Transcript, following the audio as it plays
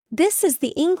This is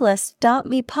the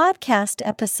Englist.me podcast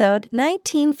episode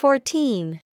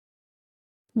 1914.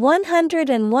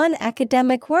 101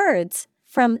 Academic Words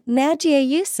from Nadjia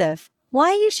Yousif.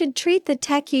 Why you should treat the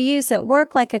tech you use at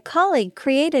work like a colleague,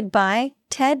 created by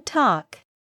TED Talk.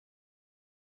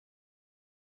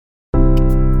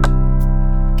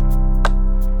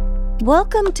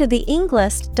 Welcome to the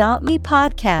Englist.me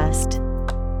podcast.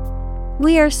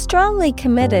 We are strongly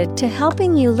committed to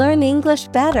helping you learn English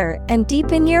better and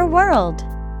deepen your world.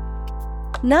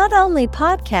 Not only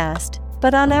podcast,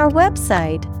 but on our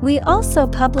website, we also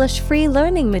publish free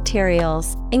learning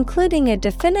materials, including a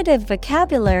definitive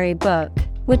vocabulary book,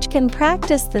 which can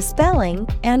practice the spelling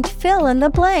and fill in the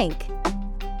blank.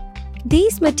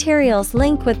 These materials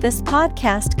link with this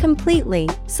podcast completely,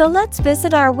 so let's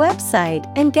visit our website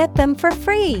and get them for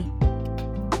free.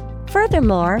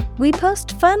 Furthermore, we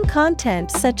post fun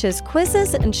content such as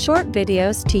quizzes and short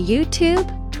videos to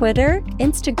YouTube, Twitter,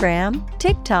 Instagram,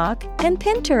 TikTok, and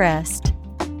Pinterest.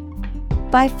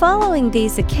 By following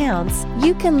these accounts,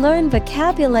 you can learn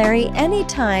vocabulary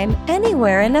anytime,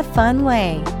 anywhere in a fun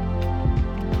way.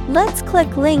 Let's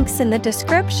click links in the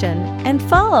description and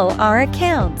follow our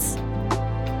accounts.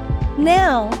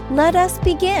 Now, let us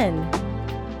begin.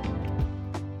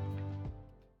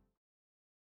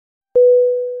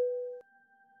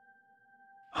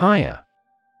 Hire.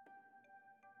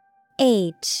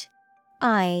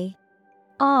 H-I-R-E.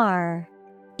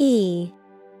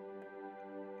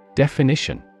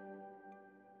 Definition: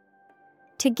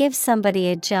 To give somebody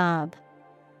a job.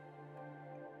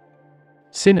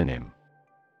 Synonym: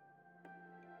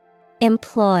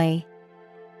 Employ,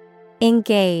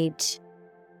 engage,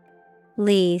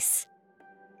 lease.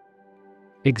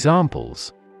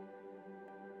 Examples: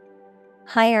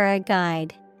 Hire a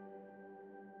guide.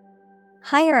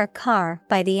 Hire a car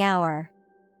by the hour.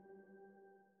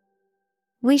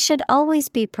 We should always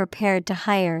be prepared to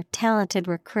hire talented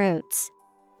recruits.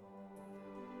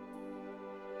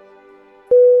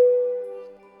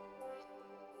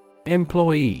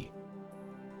 Employee.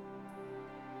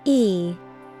 E-M-P-L-O-Y-E.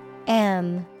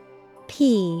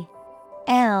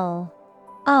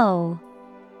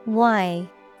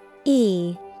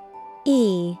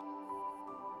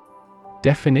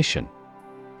 Definition: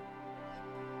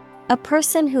 A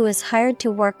person who is hired to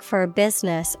work for a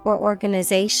business or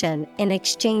organization in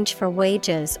exchange for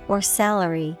wages or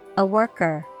salary, a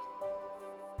worker.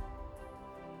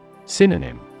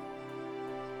 Synonym: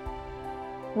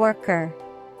 Worker,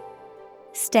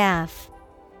 staff,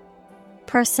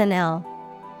 personnel.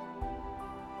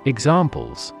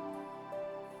 Examples: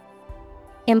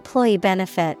 Employee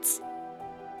benefits.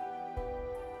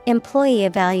 Employee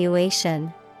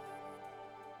evaluation.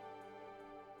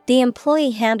 The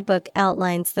employee handbook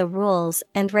outlines the rules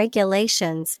and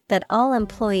regulations that all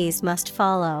employees must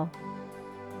follow.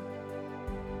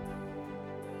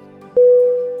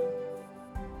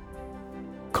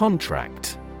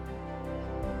 Contract.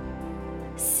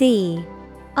 C-O-N-T-R-A-C-T.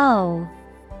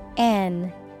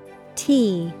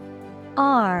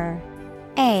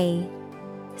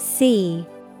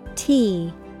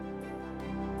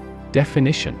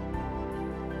 Definition: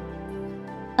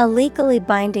 A legally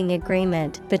binding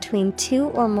agreement between two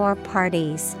or more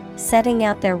parties, setting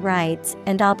out their rights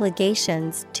and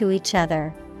obligations to each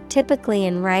other, typically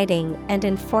in writing and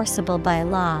enforceable by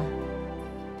law.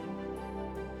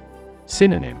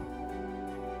 Synonym: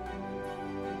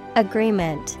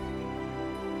 Agreement,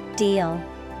 deal,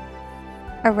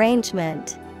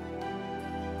 arrangement.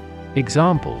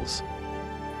 Examples: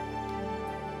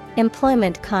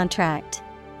 Employment contract.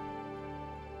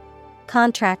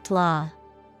 Contract law.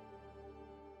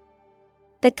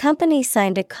 The company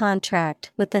signed a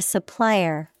contract with the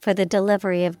supplier for the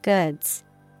delivery of goods.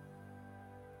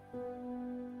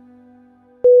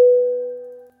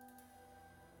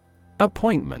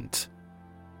 Appointment.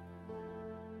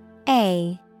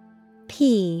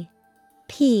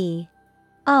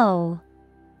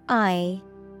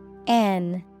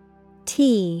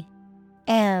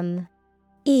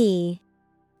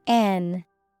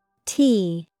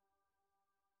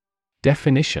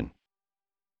 Definition: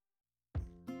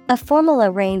 A formal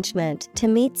arrangement to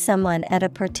meet someone at a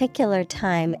particular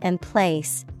time and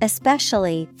place,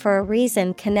 especially for a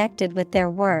reason connected with their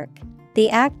work. The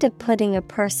act of putting a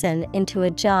person into a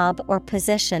job or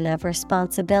position of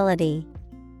responsibility.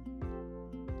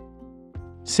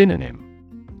 Synonym: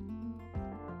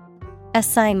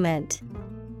 Assignment,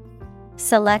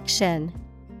 selection,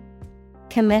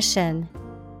 commission.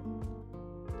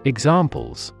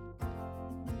 Examples: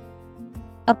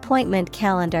 Appointment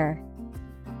calendar.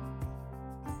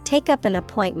 Take up an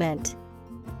appointment.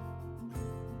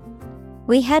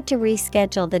 We had to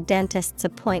reschedule the dentist's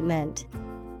appointment.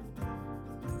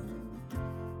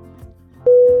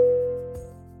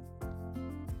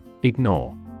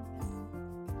 Ignore.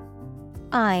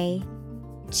 I-G-N-O-R-E.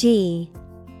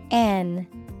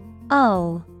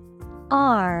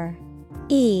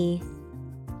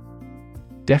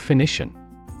 Definition.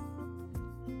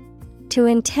 To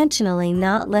intentionally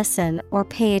not listen or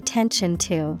pay attention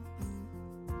to.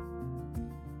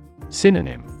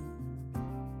 Synonym.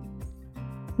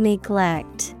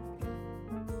 Neglect,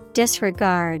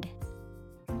 disregard,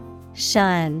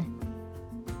 shun.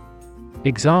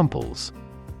 Examples.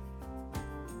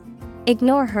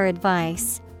 Ignore her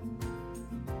advice.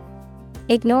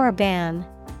 Ignore a ban.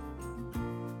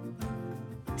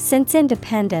 Since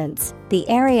independence, the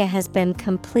area has been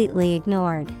completely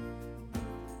ignored.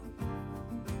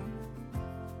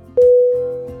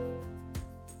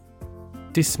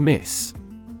 Dismiss.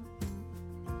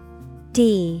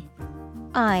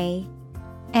 D-I-S-M-I-S-S.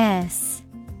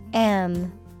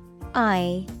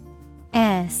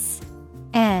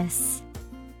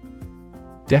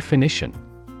 Definition.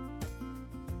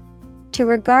 To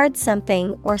regard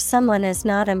something or someone as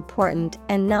not important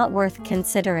and not worth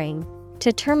considering.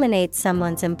 To terminate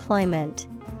someone's employment.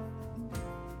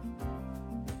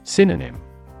 Synonym.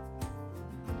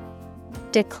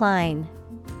 Decline,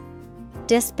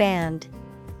 disband,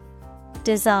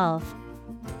 dissolve.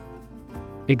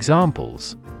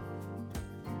 Examples.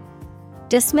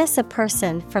 Dismiss a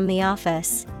person from the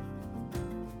office.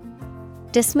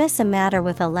 Dismiss a matter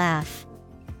with a laugh.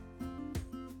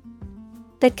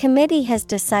 The committee has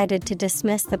decided to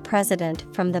dismiss the president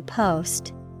from the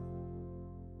post.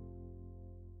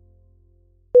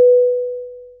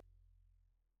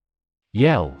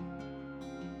 Yell.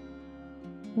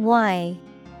 Y-E-L-L.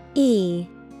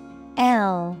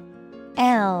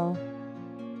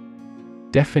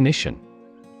 Definition.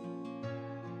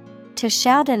 To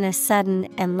shout in a sudden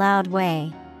and loud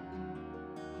way.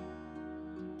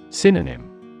 Synonym.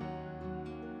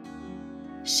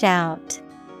 Shout,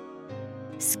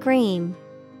 scream,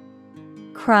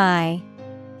 cry.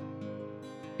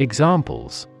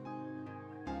 Examples.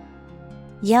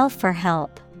 Yell for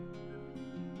help.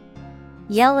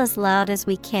 Yell as loud as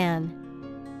we can.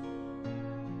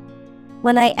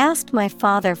 When I asked my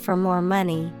father for more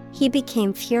money, he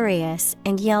became furious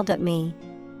and yelled at me.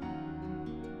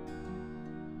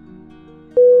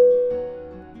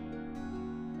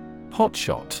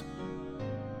 Hotshot.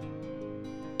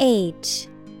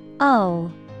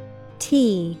 H-O-T-S-H-O-T.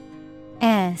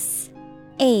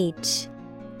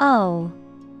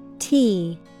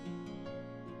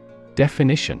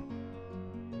 Definition.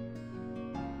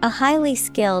 A highly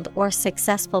skilled or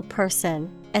successful person,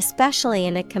 especially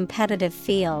in a competitive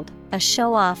field, a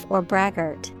show-off or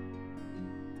braggart.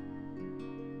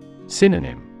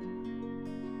 Synonym.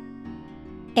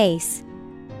 Ace,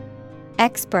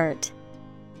 expert,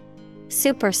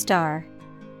 superstar.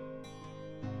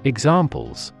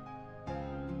 Examples.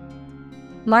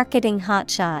 Marketing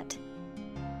hotshot.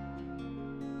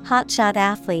 Hotshot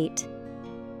athlete.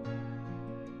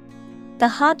 The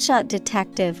hotshot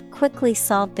detective quickly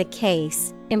solved the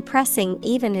case, impressing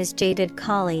even his jaded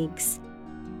colleagues.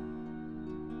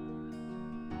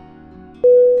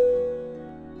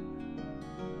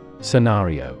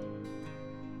 Scenario.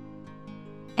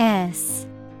 S-C-E-N-A-R-I-O.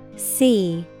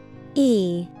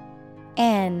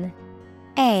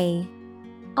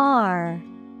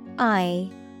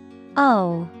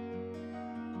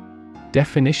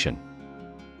 Definition.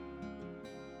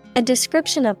 A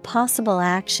description of possible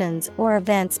actions or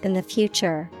events in the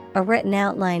future, a written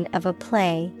outline of a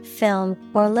play, film,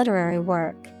 or literary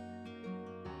work.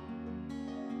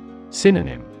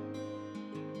 Synonym.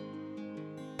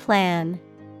 Plan,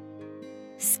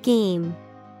 scheme,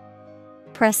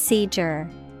 procedure.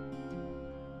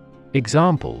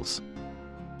 Examples.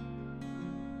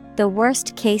 The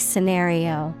worst case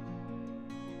scenario.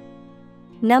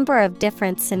 Number of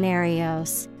different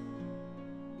scenarios.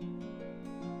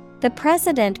 The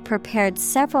president prepared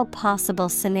several possible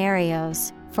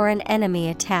scenarios for an enemy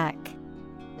attack.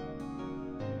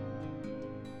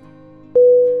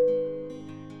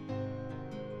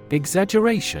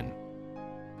 Exaggeration.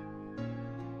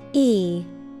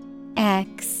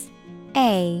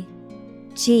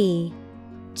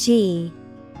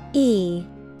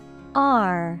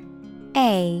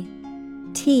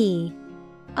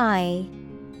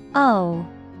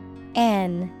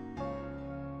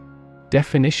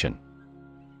 Definition.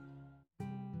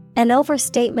 An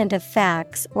overstatement of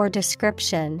facts or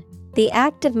description, the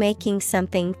act of making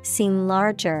something seem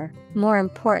larger, more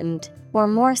important, or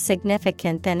more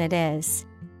significant than it is.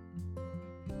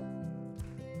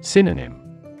 Synonym.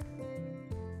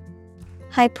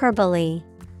 hyperbole,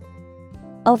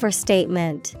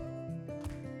 overstatement,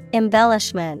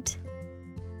 embellishment.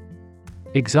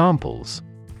 Examples: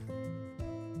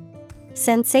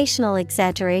 sensational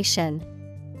exaggeration,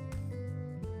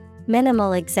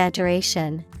 minimal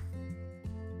exaggeration.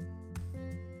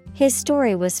 His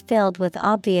story was filled with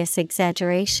obvious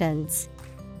exaggerations.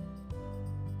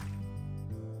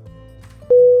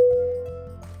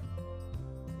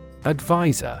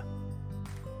 Advisor.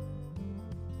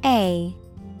 A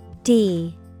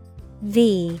D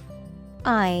V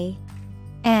I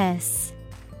S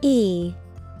E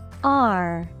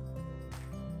R.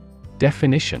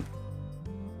 Definition: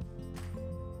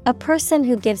 a person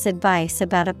who gives advice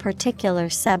about a particular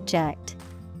subject.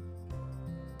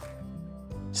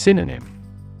 Synonym: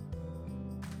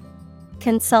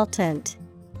 consultant,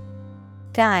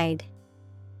 guide,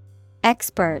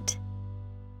 expert.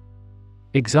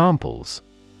 Examples: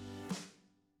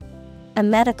 a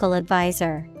medical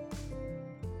advisor,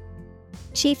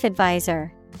 chief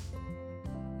advisor.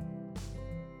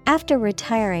 After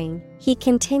retiring, he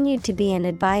continued to be an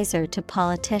advisor to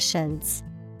politicians.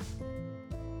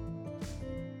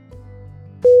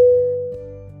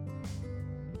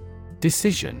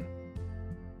 Decision.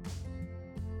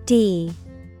 D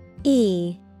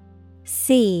E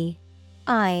C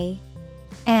I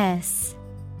S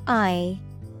I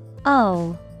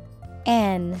O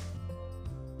N.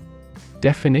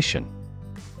 Definition: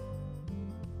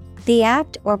 the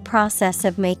act or process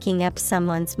of making up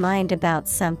someone's mind about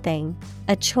something,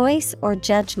 a choice or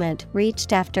judgment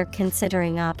reached after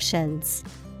considering options.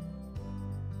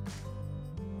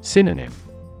 Synonym: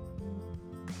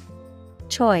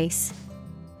 choice,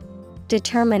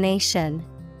 determination,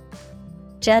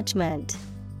 judgment.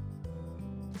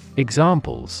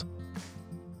 Examples: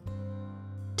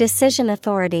 decision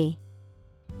authority,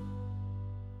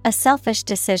 a selfish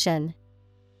decision.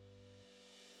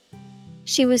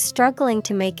 She was struggling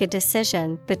to make a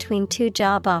decision between two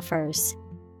job offers.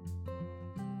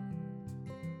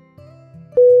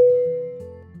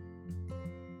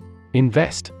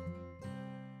 Invest.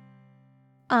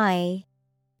 I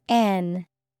N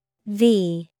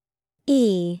V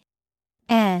E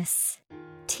S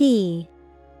T.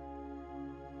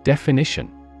 Definition: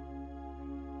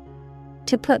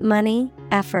 to put money,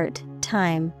 effort,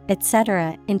 time,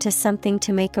 etc. into something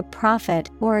to make a profit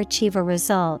or achieve a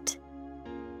result.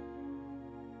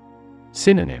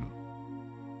 Synonym: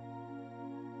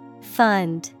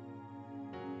 fund,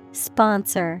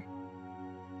 sponsor,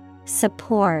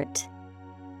 support.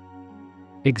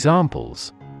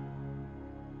 Examples: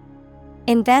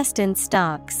 invest in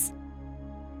stocks,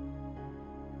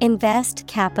 invest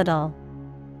capital.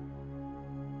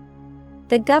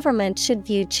 The government should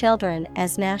view children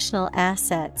as national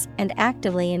assets and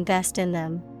actively invest in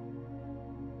them.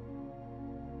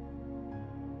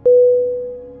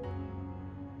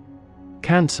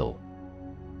 Cancel.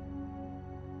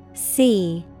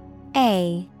 C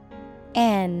A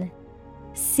N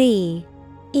C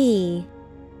E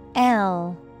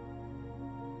L.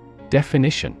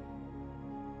 Definition: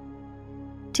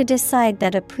 to decide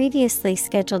that a previously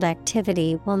scheduled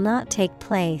activity will not take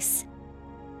place.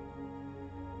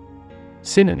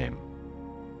 Synonym: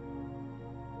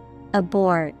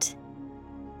 abort,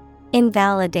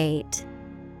 invalidate,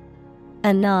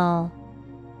 annul.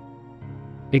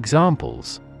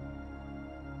 Examples: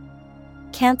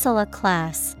 cancel a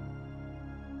class,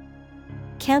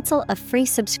 cancel a free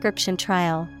subscription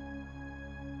trial.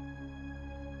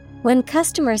 When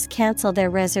customers cancel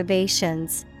their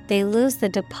reservations, they lose the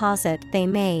deposit they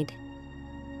made.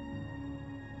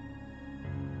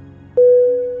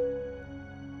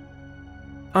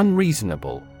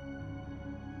 Unreasonable.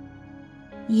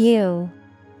 U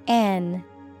N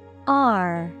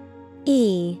R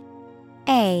E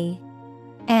A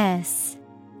S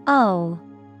O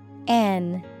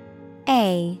N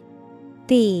A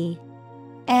B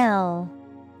L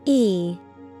E.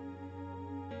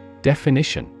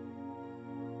 Definition: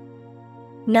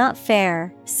 not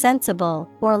fair, sensible,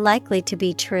 or likely to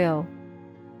be true.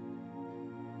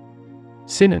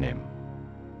 Synonym: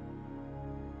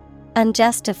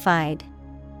 unjustified,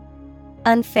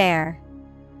 unfair,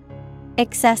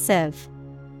 excessive.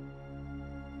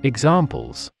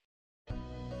 Examples: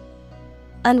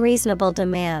 unreasonable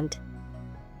demand,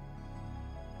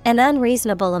 an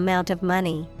unreasonable amount of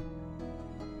money.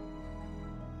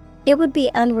 It would be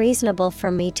unreasonable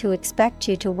for me to expect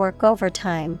you to work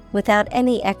overtime without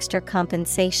any extra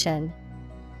compensation.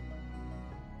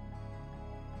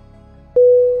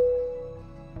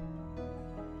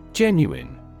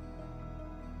 Genuine.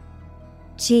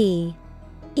 G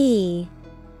E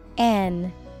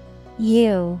N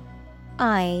U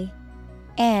I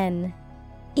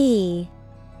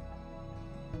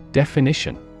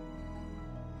Definition: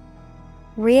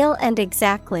 real and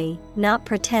exactly, not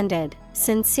pretended,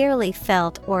 sincerely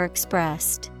felt or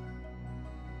expressed.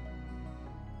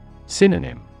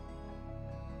 Synonym: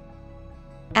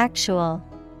 Actual,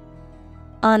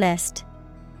 honest,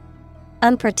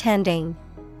 unpretending.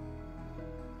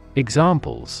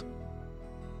 Examples: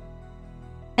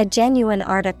 a genuine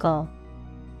article.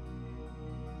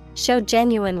 Show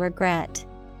genuine regret.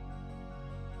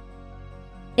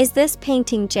 Is this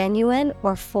painting genuine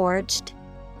or forged?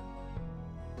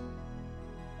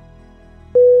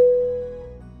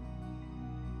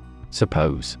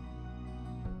 Suppose.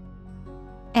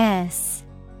 S-U-P-P-O-S-E.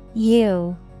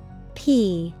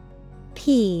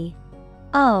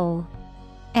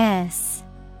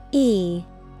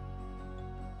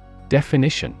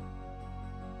 Definition: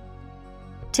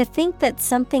 to think that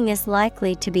something is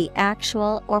likely to be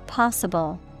actual or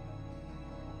possible.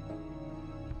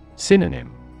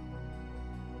 Synonym: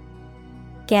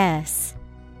 Guess,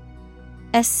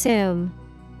 assume,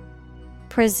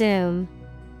 presume.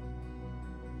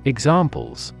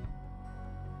 Examples: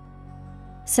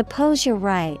 suppose you're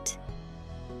right.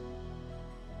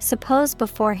 Suppose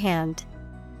beforehand.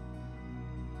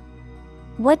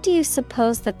 What do you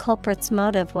suppose the culprit's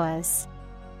motive was?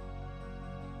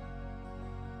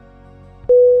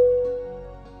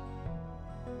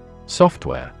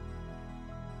 Software.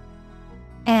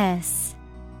 S-O-F-T-W-A-R-E.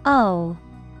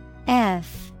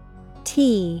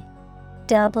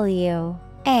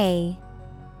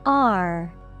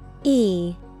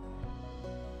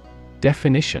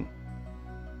 Definition: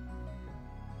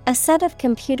 a set of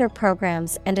computer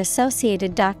programs and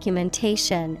associated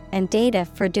documentation and data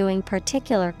for doing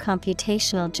particular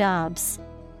computational jobs.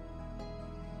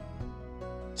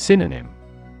 Synonym: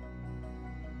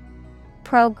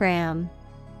 program,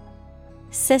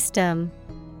 system,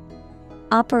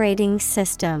 operating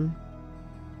system.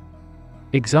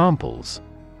 Examples: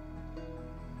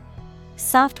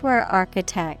 software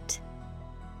architect,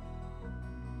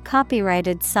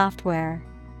 copyrighted software.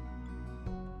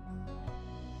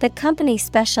 The company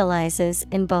specializes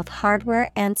in both hardware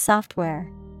and software.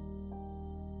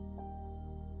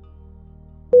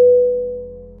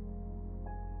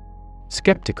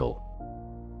 Skeptical.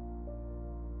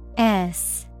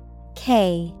 S-K-E-P-T-I-C-A-L.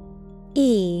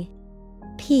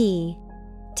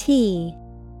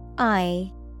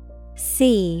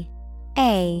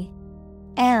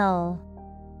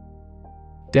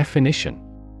 Definition: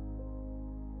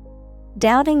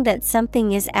 doubting that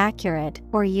something is accurate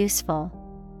or useful.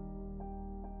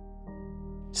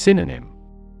 Synonym: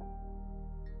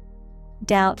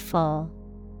 doubtful,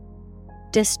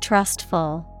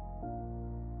 distrustful,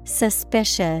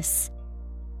 suspicious.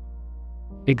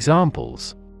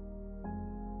 Examples: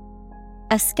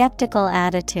 a skeptical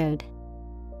attitude.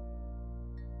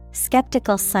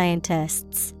 Skeptical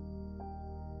scientists.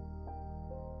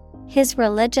 His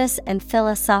religious and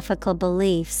philosophical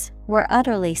beliefs were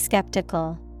utterly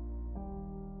skeptical.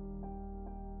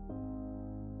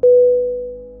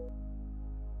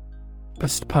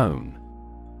 Postpone.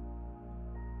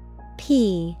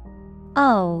 P-O-S-T-P-O-N-E.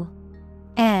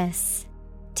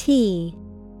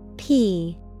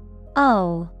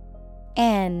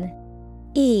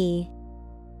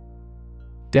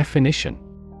 Definition: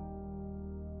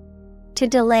 to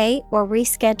delay or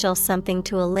reschedule something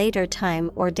to a later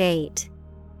time or date.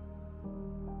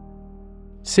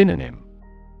 Synonym: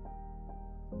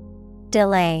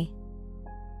 delay,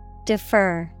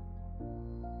 defer,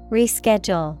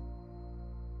 reschedule.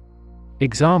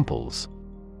 Examples: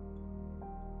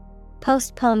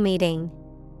 postpone meeting,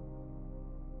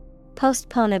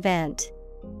 postpone event.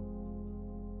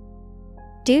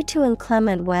 Due to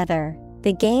inclement weather,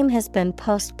 the game has been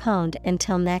postponed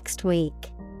until next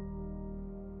week.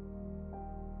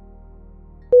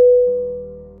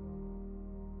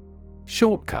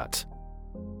 Shortcut.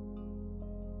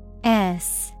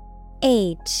 S-H-O-R-T-C-U-T.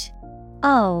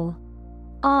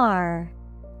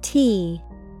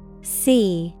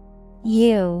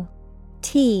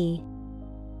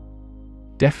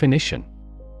 Definition: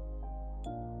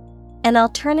 an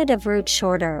alternative route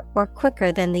shorter or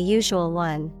quicker than the usual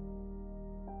one.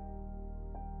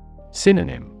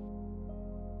 Synonym: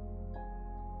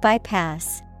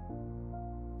 bypass,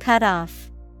 cut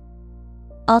off,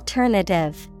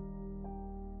 alternative.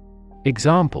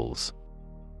 Examples: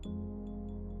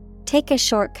 take a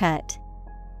shortcut.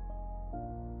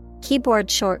 Keyboard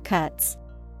shortcuts.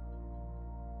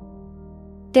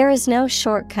 There is no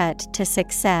shortcut to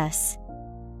success.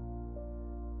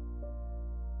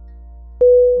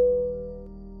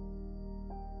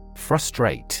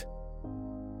 Frustrate.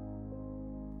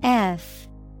 F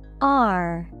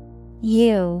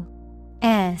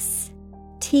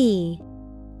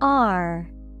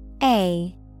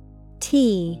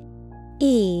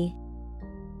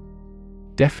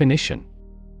Definition: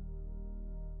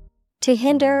 to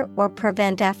hinder or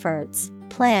prevent efforts,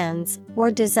 plans, or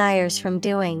desires from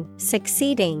doing,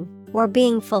 succeeding, or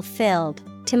being fulfilled,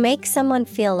 to make someone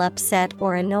feel upset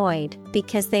or annoyed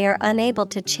because they are unable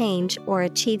to change or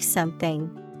achieve something.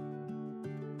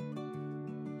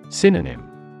 Synonym: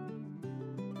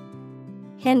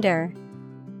 Hinder,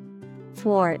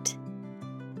 thwart,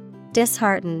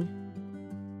 dishearten.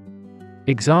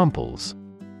 Examples: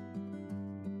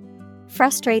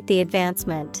 frustrate the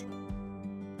advancement,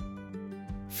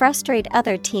 frustrate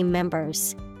other team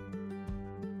members.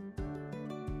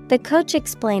 The coach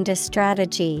explained a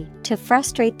strategy to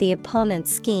frustrate the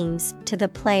opponent's schemes to the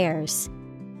players.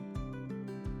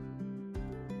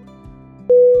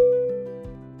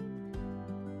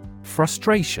 Frustration.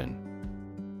 Frustration.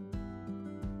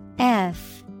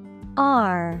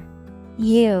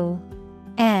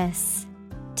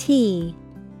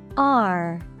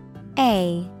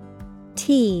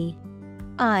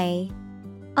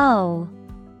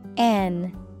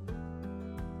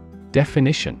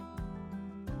 Definition: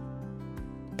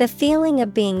 the feeling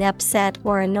of being upset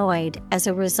or annoyed as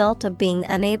a result of being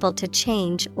unable to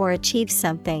change or achieve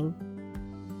something.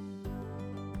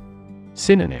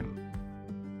 Synonym: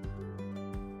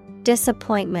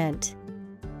 disappointment,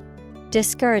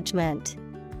 discouragement,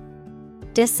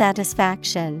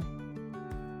 dissatisfaction.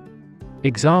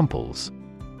 Examples: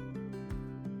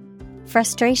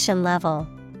 frustration level,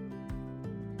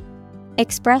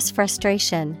 express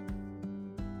frustration.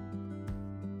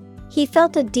 He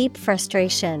felt a deep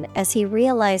frustration as he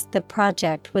realized the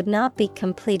project would not be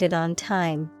completed on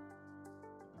time.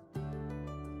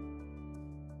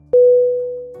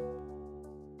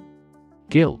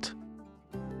 Guilt.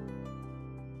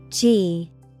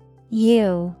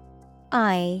 Guilt.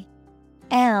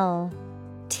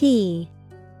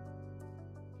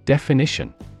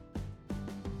 Definition: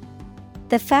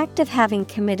 the fact of having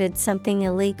committed something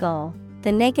illegal,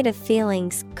 the negative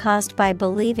feelings caused by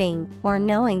believing or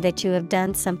knowing that you have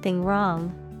done something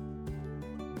wrong.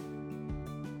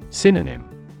 Synonym: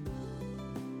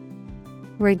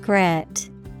 regret,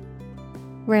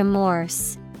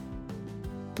 remorse,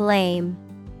 blame.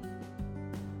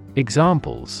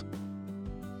 Examples: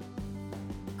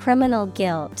 criminal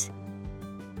guilt,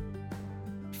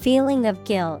 feeling of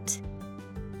guilt.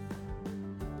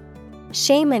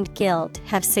 Shame and guilt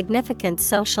have significant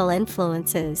social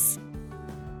influences.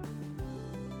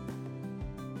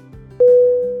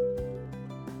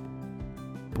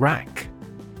 Rack.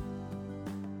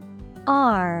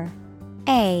 R-A-C-K.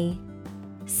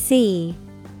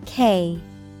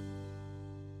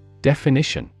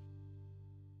 Definition: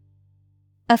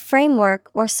 a framework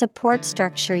or support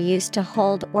structure used to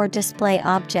hold or display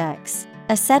objects,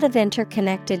 a set of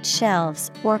interconnected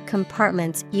shelves or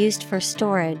compartments used for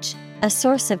storage, a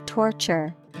source of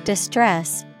torture,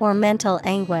 distress, or mental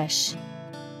anguish.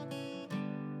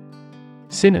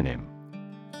 Synonym: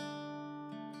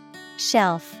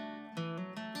 shelf,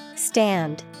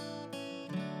 stand,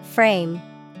 frame.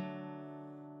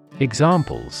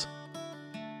 Examples: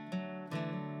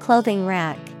 clothing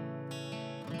rack,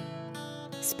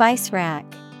 spice rack.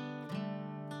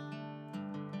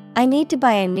 I need to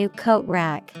buy a new coat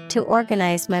rack to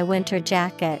organize my winter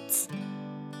jackets.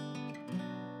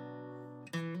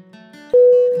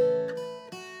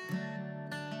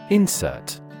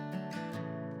 Insert.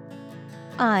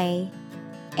 I-N-S-E-R-T.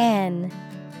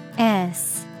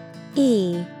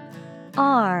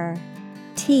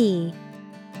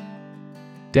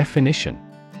 Definition: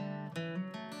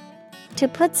 to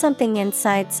put something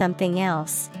inside something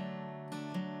else.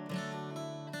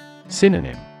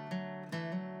 Synonym: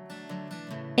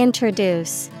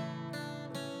 introduce,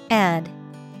 add,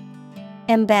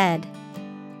 embed.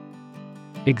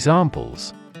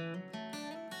 Examples: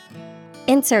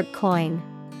 insert coin,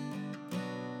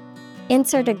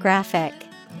 insert a graphic.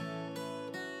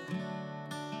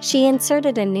 She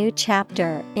inserted a new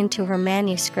chapter into her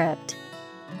manuscript.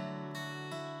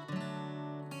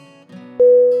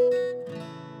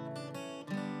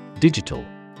 Digital.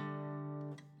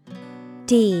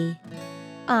 D-I-G-I-T-A-L.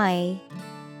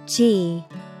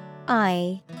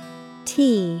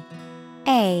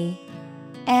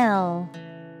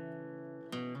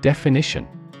 Definition: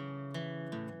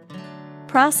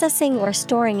 processing or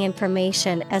storing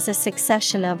information as a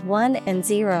succession of 1 and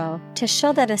 0 to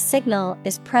show that a signal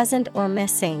is present or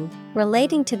missing,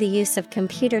 relating to the use of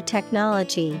computer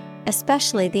technology,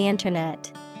 especially the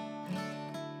Internet.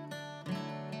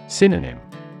 Synonym: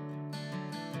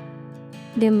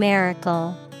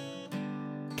 numerical,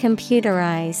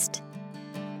 computerized,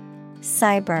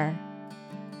 cyber.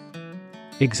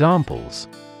 Examples: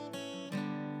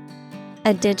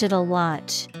 A digital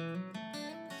watch,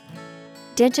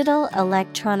 digital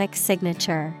electronic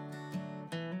signature.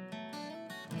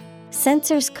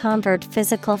 Sensors convert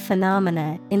physical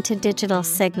phenomena into digital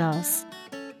signals.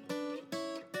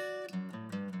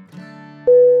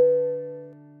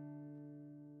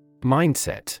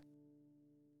 Mindset.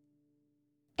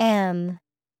 M-I-N-D-S-E-T.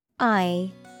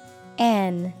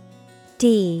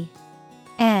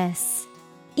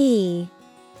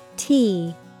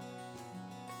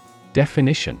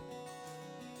 Definition: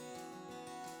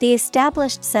 The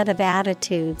established set of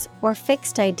attitudes or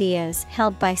fixed ideas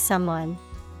held by someone.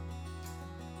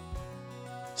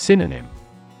 Synonym: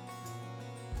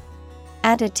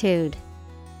 Attitude,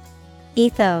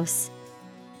 ethos,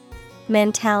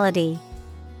 mentality.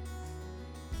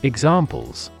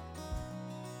 Examples: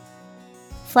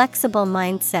 Flexible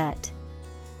mindset.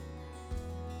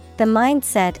 The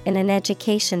mindset in an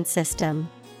education system.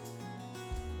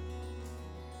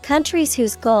 Countries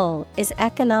whose goal is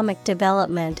economic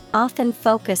development often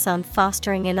focus on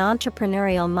fostering an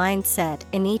entrepreneurial mindset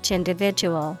in each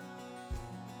individual.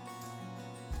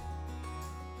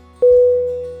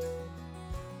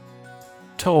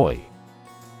 Toy.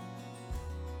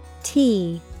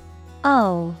 T-O-Y.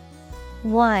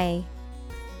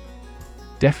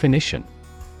 Definition: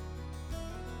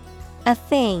 A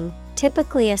thing,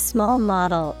 typically a small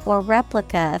model or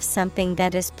replica of something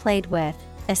that is played with,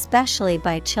 especially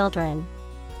by children.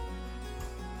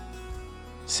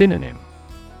 Synonym: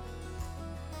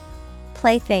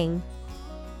 Plaything,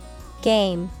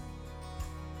 game,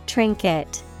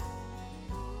 trinket.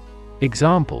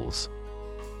 Examples: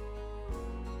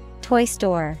 Toy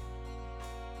store,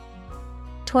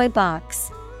 toy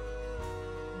box.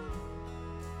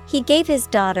 He gave his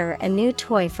daughter a new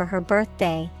toy for her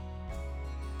birthday.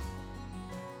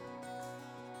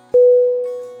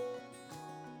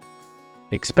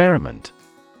 Experiment.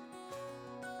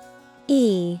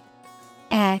 E-X-P-E-R-I-M-E-N-T.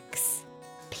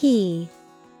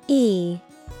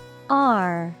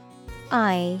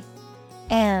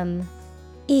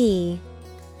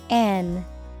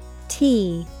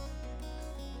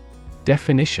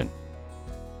 Definition: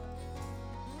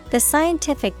 The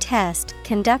scientific test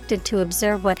conducted to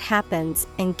observe what happens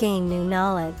and gain new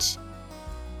knowledge.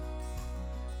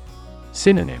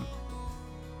 Synonym: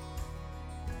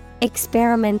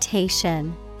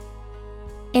 Experimentation,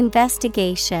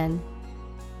 investigation.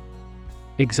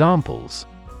 Examples: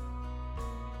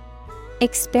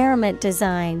 Experiment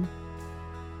design.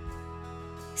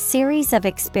 Series of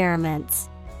experiments.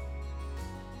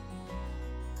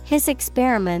 His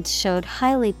experiments showed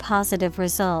highly positive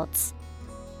results.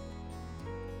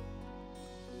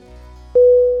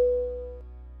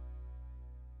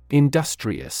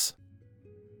 Industrious.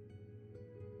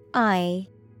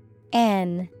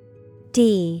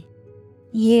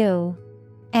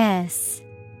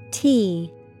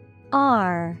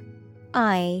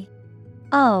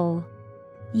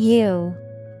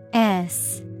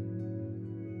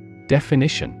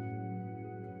 Definition: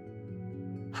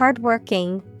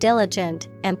 Hardworking, diligent,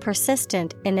 and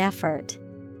persistent in effort.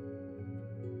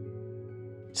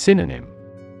 Synonym: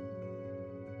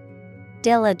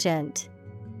 Diligent,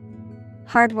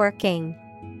 hardworking,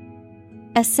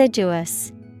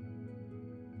 assiduous.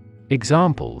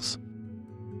 Examples: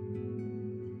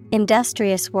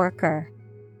 Industrious worker,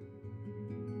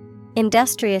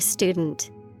 industrious student.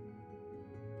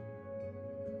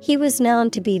 He was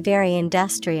known to be very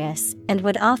industrious and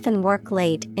would often work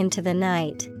late into the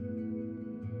night.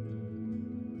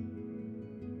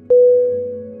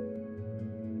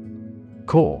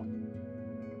 Core.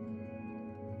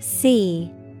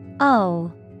 C-O-R-E.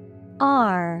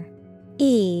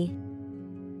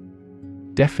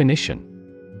 Definition: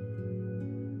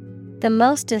 The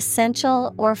most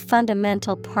essential or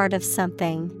fundamental part of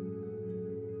something.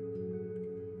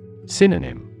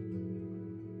 Synonym: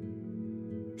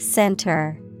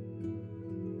 Center,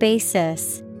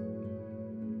 basis,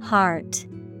 heart.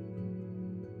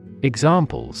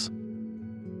 Examples: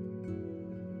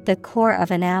 The core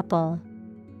of an apple.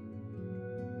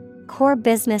 Core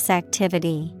business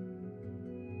activity.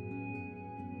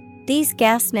 These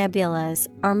gas nebulas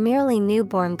are merely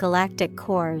newborn galactic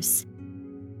cores.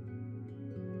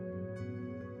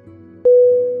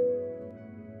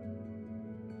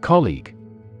 Colleague.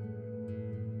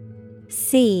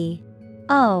 C-O-L-L-E-A-G-U-E.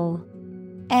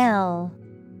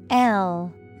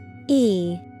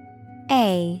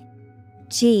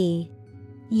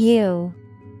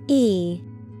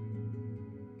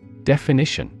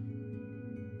 Definition: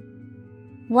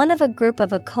 One of a group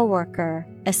of a coworker,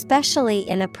 especially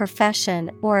in a profession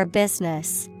or a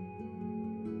business.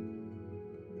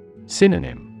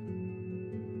 Synonym: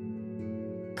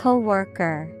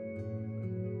 Coworker,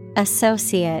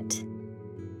 associate,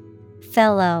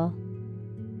 fellow.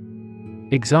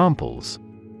 Examples: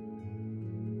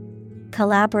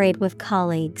 Collaborate with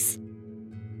colleagues.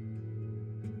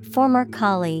 Former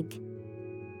colleague.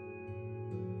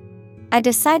 I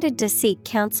decided to seek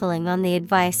counseling on the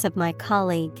advice of my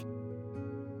colleague.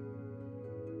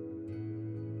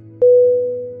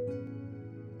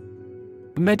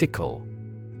 Medical.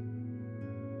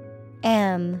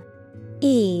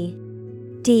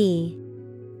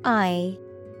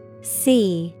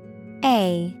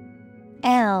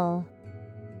 MEDICAL.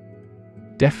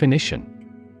 Definition: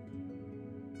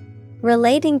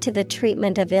 Relating to the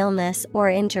treatment of illness or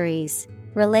injuries,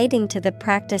 relating to the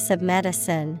practice of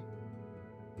medicine.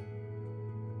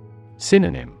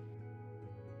 Synonym: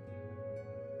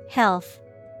 Health,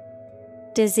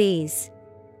 disease,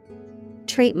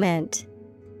 treatment.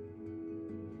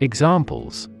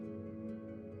 Examples: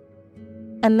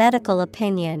 A medical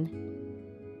opinion.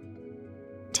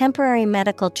 Temporary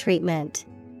medical treatment.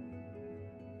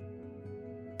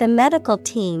 The medical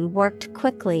team worked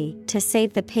quickly to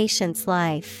save the patient's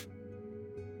life.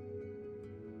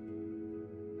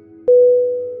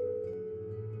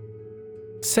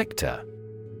 Sector.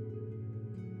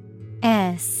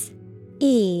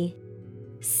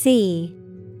 SECTOR.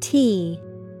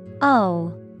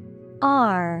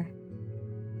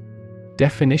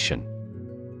 Definition: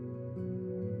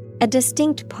 A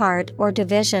distinct part or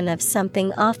division of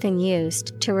something, often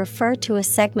used to refer to a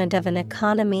segment of an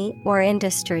economy or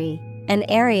industry, an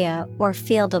area or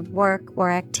field of work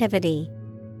or activity.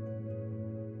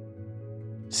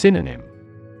 Synonym: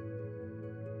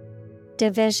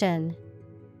 Division,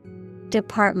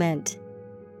 department,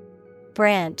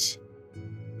 branch.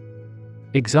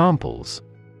 Examples: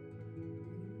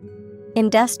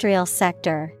 Industrial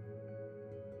sector,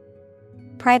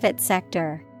 private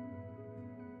sector.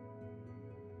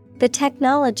 The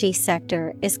technology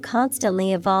sector is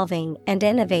constantly evolving and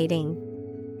innovating.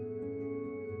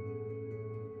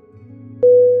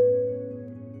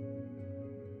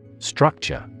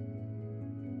 Structure.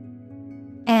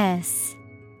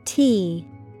 STRUCTURE.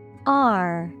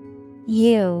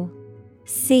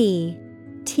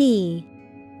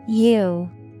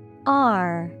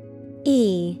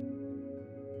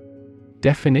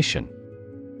 Definition: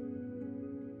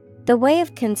 The way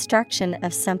of construction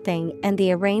of something and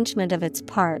the arrangement of its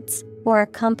parts, or a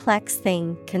complex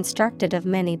thing constructed of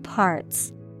many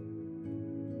parts.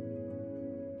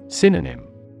 Synonym: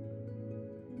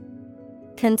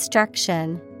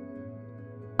 Construction,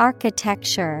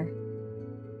 architecture,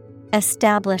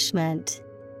 establishment.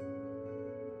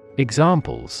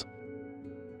 Examples: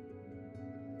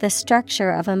 The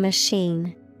structure of a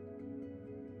machine.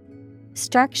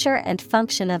 Structure and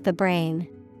function of the brain.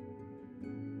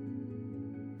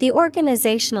 The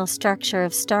organizational structure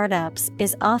of startups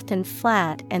is often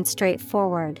flat and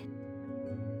straightforward.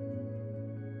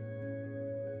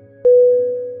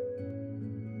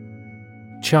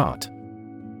 Chart.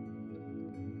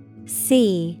 CHART.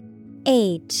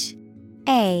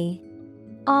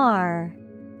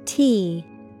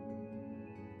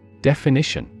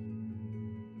 Definition: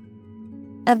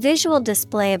 A visual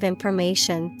display of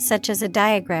information such as a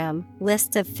diagram,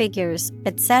 lists of figures,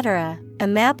 etc., a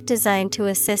map designed to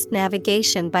assist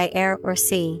navigation by air or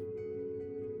sea.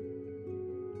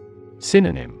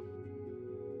 Synonym: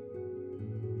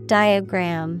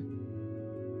 Diagram,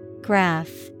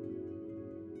 graph,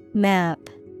 map.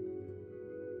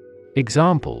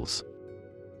 Examples: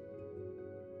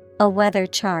 A weather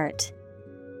chart.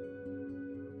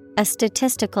 A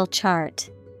statistical chart.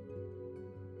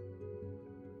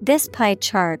 This pie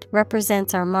chart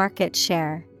represents our market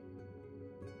share.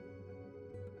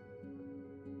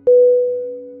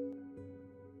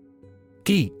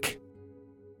 Geek.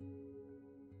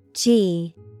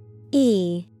 GEEK.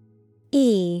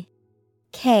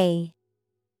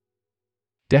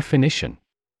 Definition: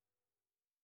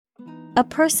 A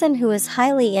person who is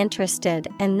highly interested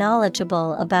and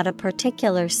knowledgeable about a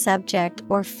particular subject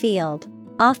or field,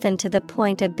 often to the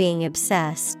point of being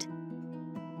obsessed.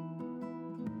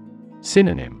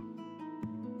 Synonym: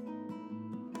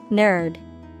 Nerd,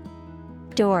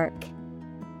 dork,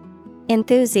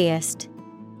 enthusiast.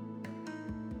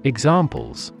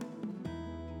 Examples: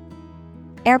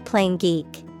 Airplane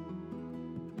geek.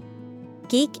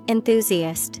 Geek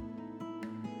enthusiast.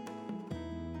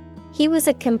 He was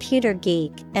a computer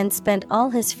geek and spent all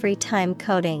his free time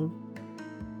coding.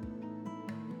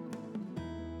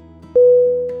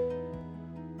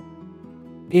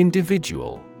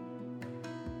 Individual.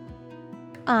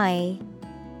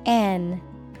 INDIVIDUAL.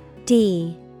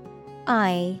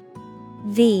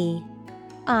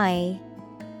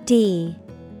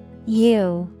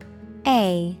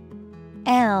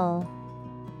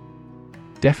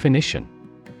 Definition.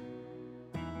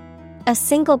 A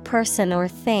single person or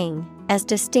thing, as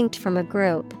distinct from a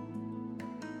group.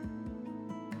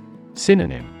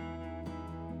 Synonym.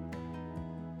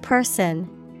 Person,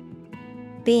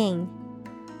 being,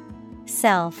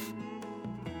 self.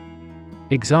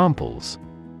 Examples.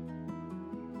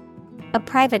 A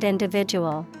private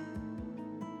individual.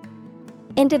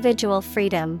 Individual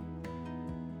freedom.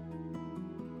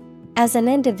 As an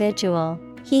individual,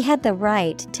 he had the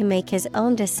right to make his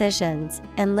own decisions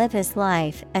and live his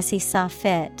life as he saw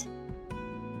fit.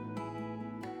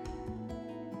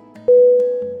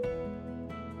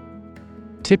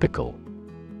 Typical.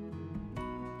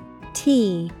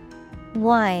 TYPICAL.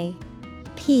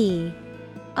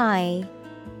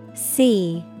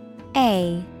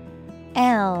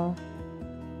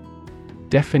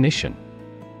 Definition.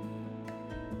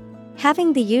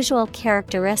 Having the usual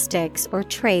characteristics or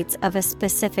traits of a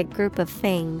specific group of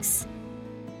things.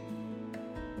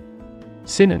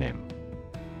 Synonym.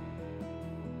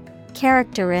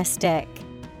 Characteristic,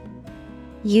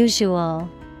 usual,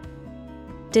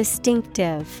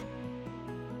 distinctive.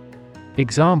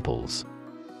 Examples.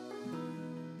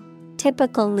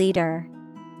 Typical leader.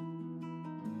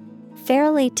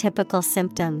 Fairly typical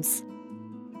symptoms.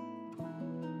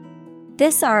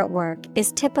 This artwork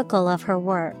is typical of her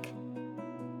work.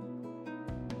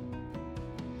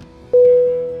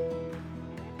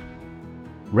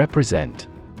 Represent.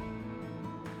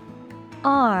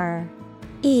 REPRESENT.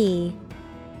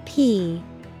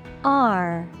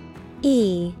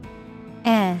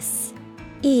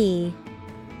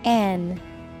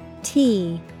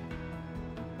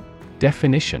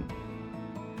 Definition.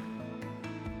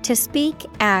 To speak,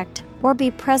 act, or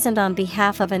be present on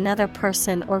behalf of another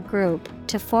person or group,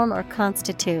 to form or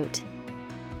constitute.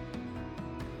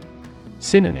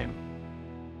 Synonym.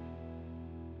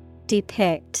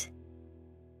 Depict,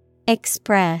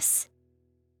 express,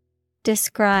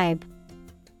 describe.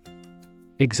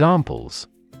 Examples.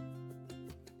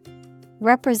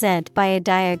 Represent by a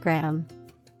diagram.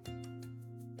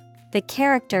 The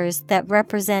characters that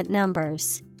represent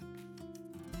numbers.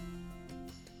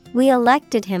 We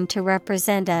elected him to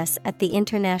represent us at the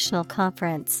international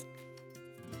conference.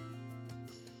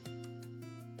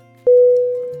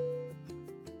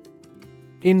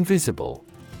 Invisible.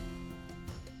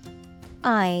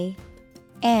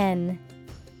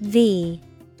 INVISIBLE.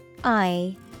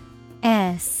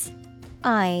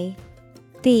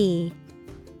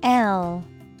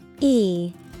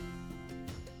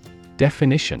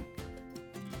 Definition.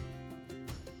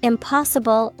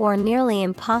 Impossible or nearly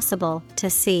impossible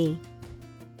to see.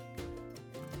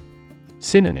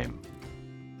 Synonym.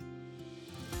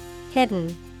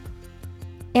 Hidden,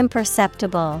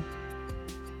 imperceptible,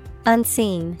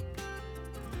 unseen.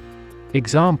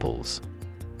 Examples.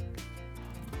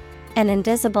 An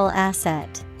invisible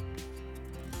asset.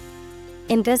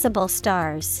 Invisible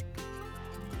stars.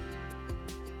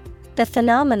 The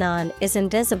phenomenon is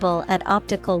invisible at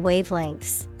optical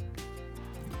wavelengths.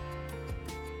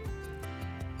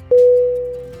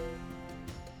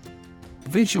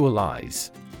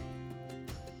 Visualize.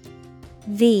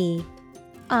 VISUALIZE.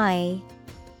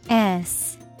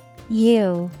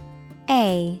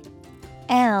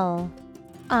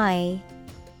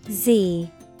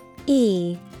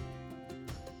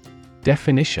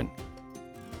 Definition.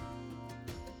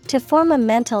 To form a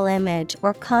mental image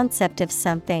or concept of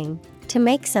something, to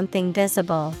make something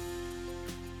visible.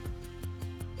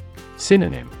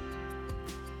 Synonym.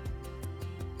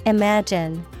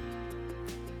 Imagine,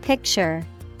 picture,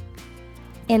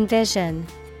 envision.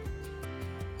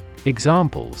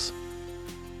 Examples.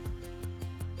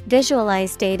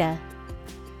 Visualize data.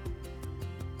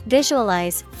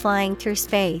 Visualize flying through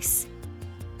space.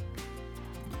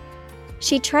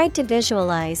 She tried to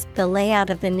visualize the layout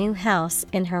of the new house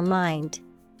in her mind.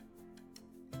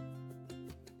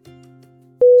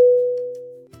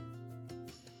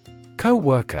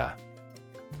 Co-worker.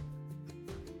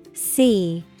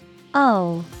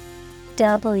 COWORKER.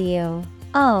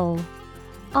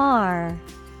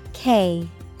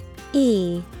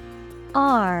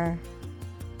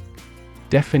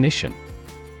 Definition.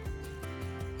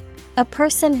 A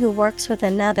person who works with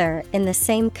another in the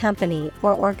same company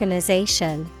or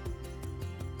organization.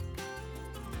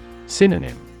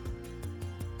 Synonym.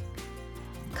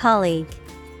 Colleague,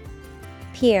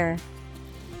 peer,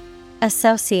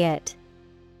 associate.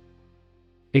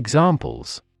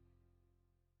 Examples.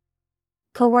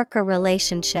 coworker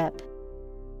relationship.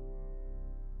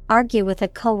 Argue with a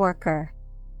coworker.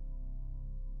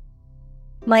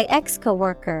 My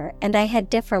ex-coworker and I had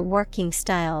different working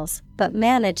styles, but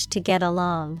managed to get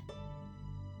along.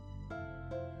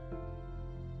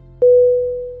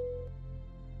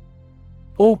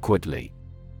 Awkwardly.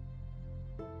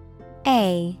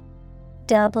 A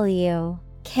W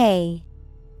K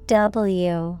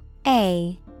W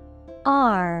A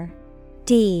R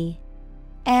D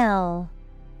L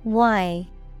Y.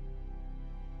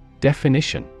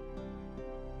 Definition.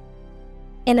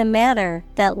 In a manner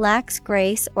that lacks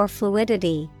grace or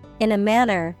fluidity, in a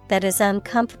manner that is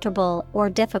uncomfortable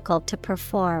or difficult to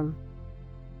perform.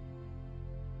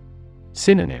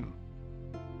 Synonym.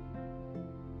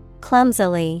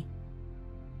 Clumsily,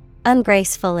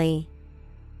 ungracefully,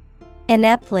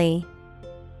 ineptly.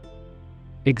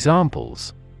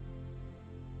 Examples.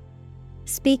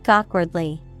 Speak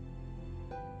awkwardly.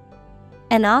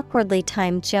 An awkwardly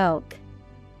timed joke.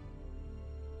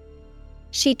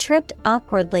 She tripped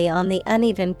awkwardly on the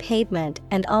uneven pavement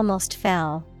and almost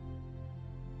fell.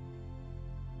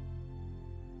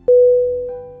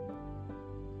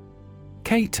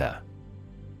 Cater.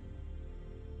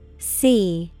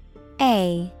 C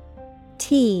A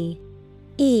T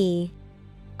E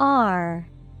R.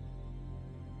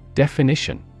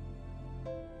 Definition.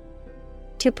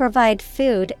 To provide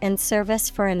food and service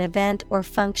for an event or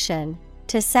function,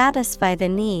 to satisfy the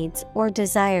needs or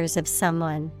desires of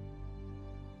someone.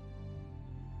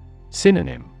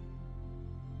 Synonym.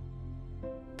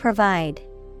 Provide,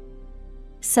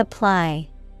 supply,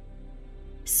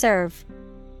 serve.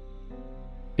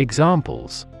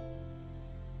 Examples.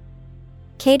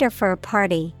 Cater for a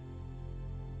party.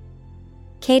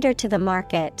 Cater to the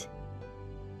market.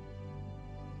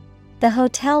 The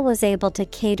hotel was able to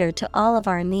cater to all of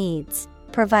our needs,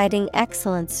 providing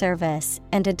excellent service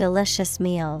and a delicious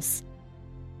meals.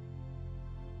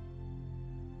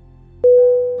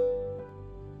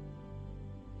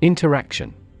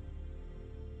 Interaction.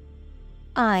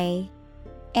 I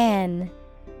N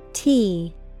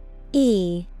T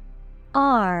E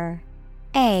R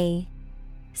A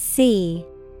C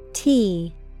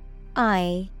T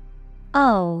I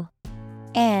O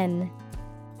N.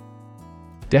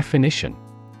 Definition.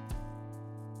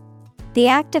 The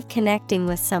act of connecting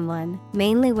with someone,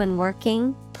 mainly when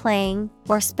working, playing,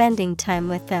 or spending time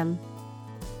with them.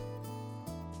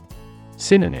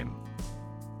 Synonym.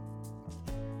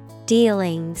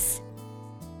 Dealings,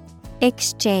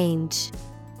 exchange,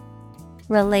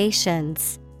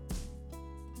 relations.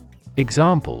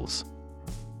 Examples.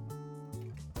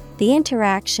 The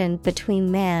interaction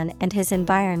between man and his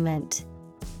environment.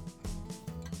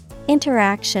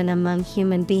 Interaction among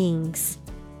human beings.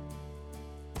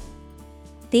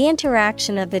 The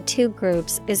interaction of the two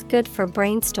groups is good for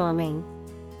brainstorming.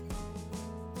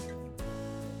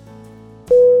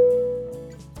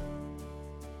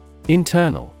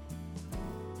 Internal.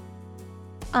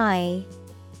 I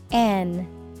N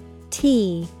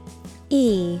T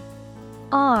E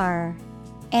R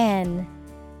N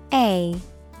A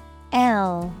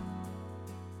L.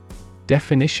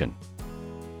 Definition.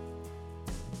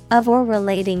 Of or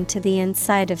relating to the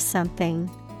inside of something.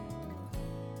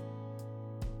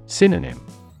 Synonym.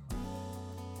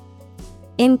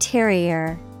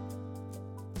 Interior,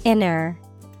 inner,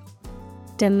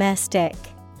 domestic.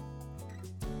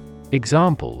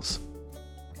 Examples.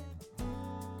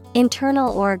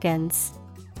 Internal organs.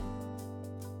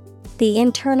 The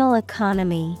internal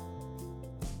economy.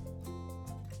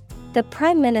 The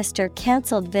Prime Minister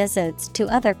cancelled visits to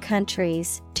other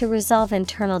countries to resolve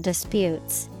internal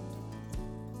disputes.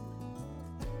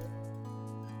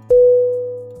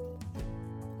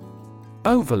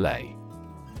 Overlay.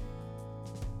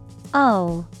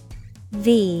 O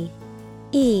V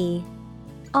E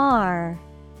R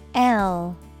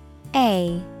L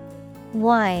A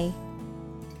Y.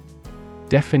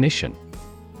 Definition.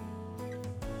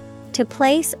 To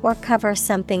place or cover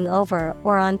something over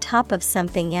or on top of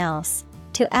something else.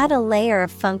 To add a layer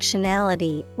of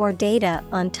functionality or data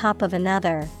on top of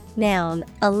another. Noun,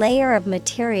 a layer of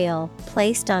material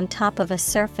placed on top of a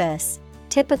surface,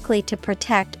 typically to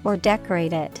protect or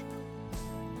decorate it.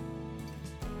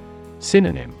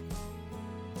 Synonym.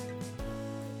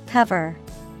 Cover,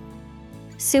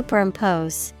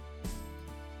 superimpose,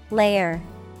 layer.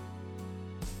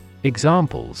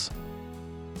 Examples.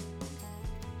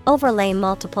 Overlay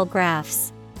multiple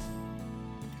graphs.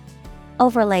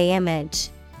 Overlay image.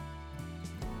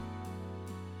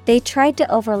 They tried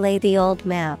to overlay the old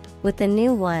map with the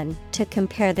new one to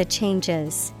compare the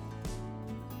changes.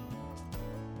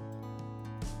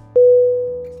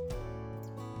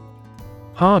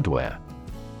 Hardware.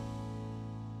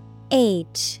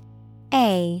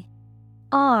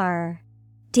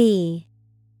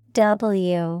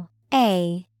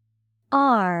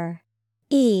 Hardware.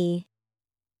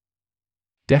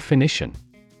 Definition: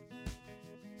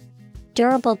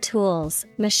 Durable tools,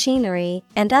 machinery,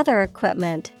 and other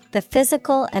equipment, the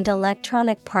physical and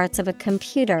electronic parts of a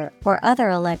computer or other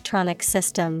electronic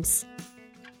systems.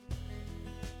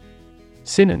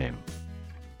 Synonym: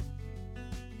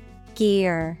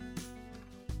 Gear,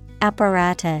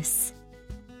 apparatus,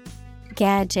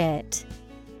 gadget.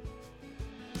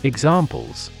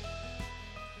 Examples: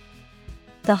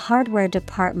 The hardware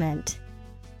department.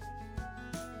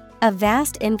 A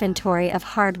vast inventory of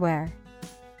hardware.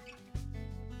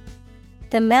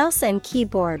 The mouse and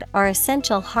keyboard are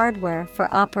essential hardware for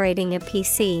operating a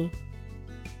PC.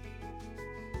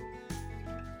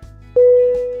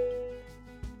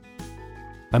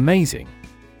 Amazing.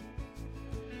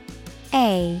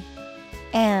 A-M-A-Z-I-N-G.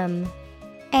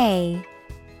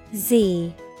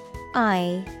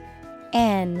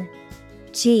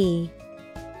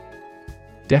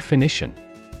 Definition: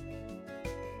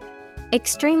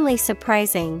 Extremely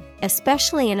surprising,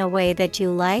 especially in a way that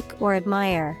you like or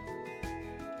admire.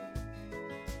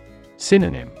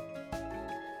 Synonym: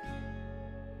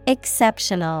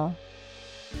 Exceptional,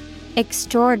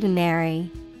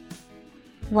 extraordinary,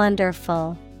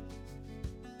 wonderful.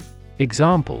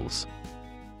 Examples: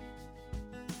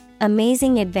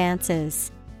 Amazing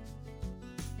advances.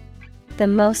 The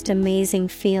most amazing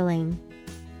feeling.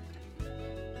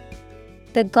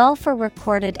 The golfer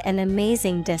recorded an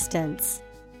amazing distance.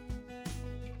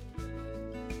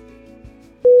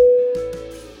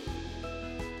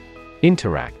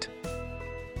 Interact.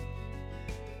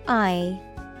 I-N-T-E-R-A-C-T.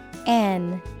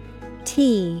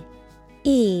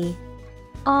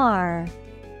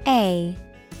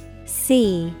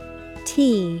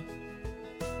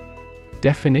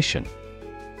 Definition: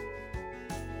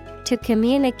 To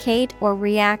communicate or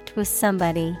react with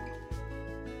somebody.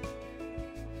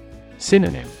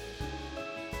 Synonym: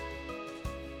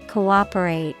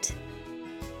 Cooperate,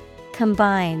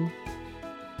 combine,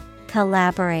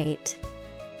 collaborate.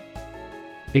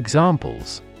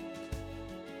 Examples: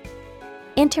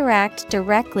 Interact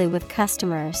directly with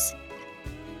customers.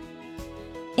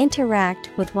 Interact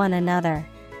with one another.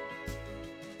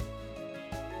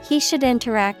 He should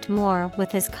interact more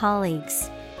with his colleagues.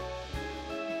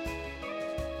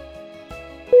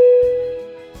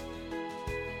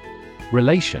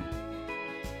 Relation.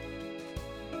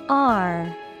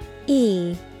 R-E-L-A-T-I-O-N.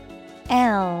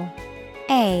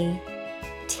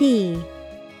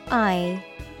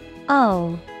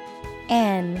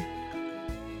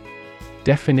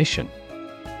 Definition: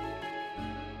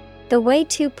 The way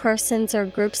two persons or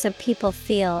groups of people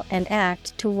feel and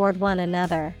act toward one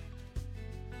another.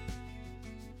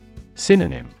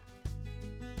 Synonym: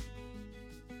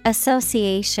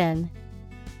 Association,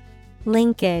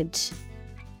 linkage,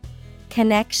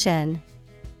 connection.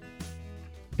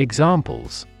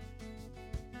 Examples: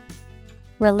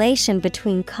 Relation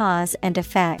between cause and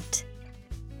effect.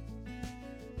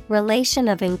 Relation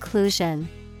of inclusion.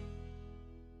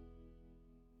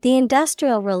 The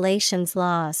industrial relations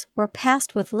laws were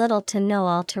passed with little to no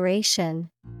alteration.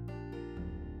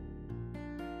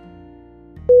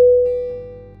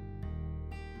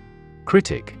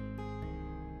 Critic.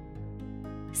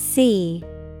 C-R-I-T-I-C.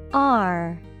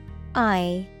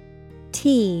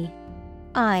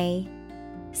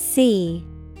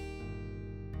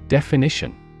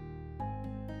 Definition: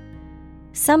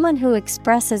 Someone who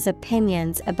expresses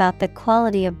opinions about the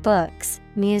quality of books,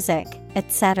 music,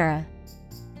 etc.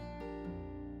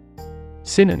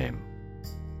 Synonym: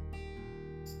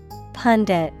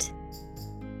 Pundit,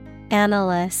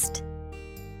 analyst,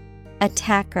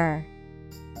 attacker.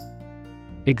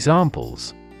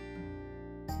 Examples: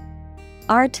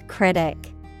 Art critic,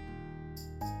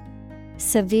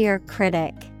 severe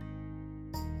critic.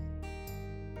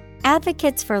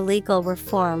 Advocates for legal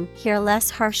reform hear less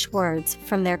harsh words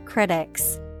from their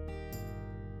critics.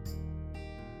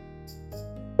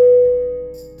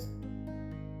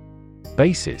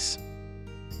 Basis.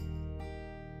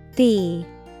 B-A-S-I-S.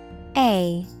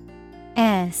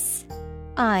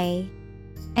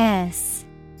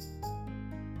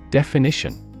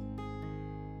 Definition: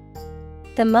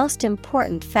 The most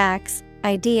important facts,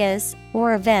 ideas,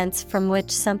 or events from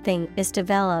which something is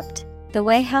developed. The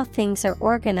way how things are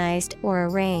organized or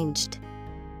arranged.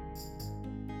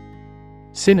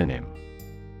 Synonym: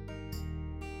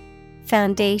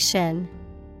 Foundation,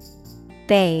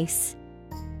 base,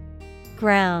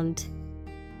 ground.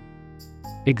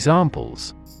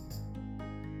 Examples: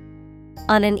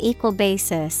 On an equal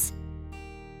basis.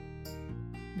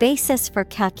 Basis for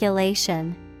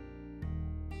calculation.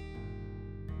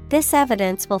 This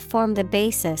evidence will form the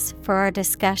basis for our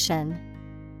discussion.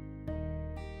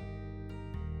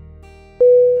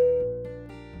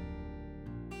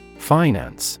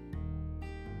 Finance.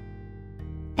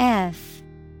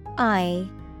 F-I-N-A-N-C-E.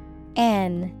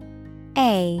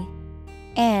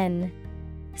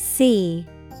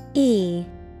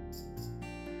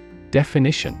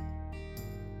 Definition: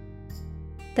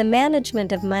 the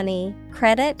management of money,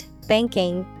 credit,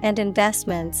 banking, and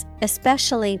investments,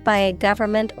 especially by a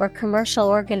government or commercial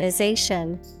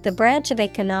organization, the branch of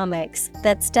economics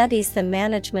that studies the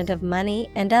management of money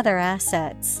and other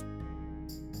assets.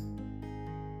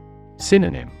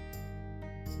 Synonym: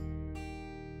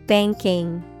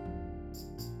 banking,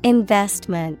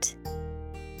 investment,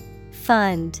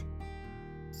 fund.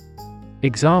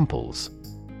 Examples: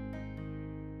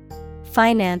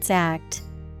 Finance Act.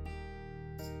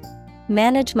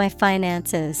 Manage my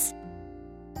finances.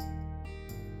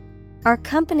 Our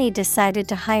company decided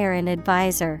to hire an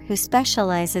advisor who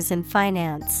specializes in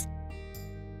finance.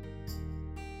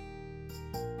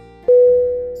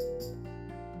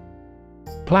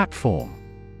 Platform.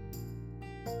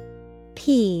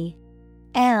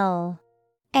 P-L-A-T-F-O-R-M.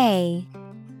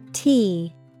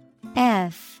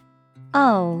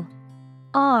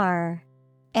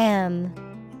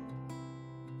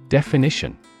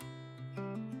 Definition: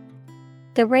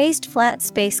 the raised flat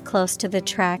space close to the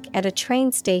track at a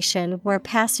train station where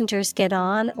passengers get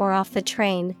on or off the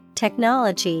train.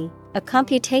 Technology, a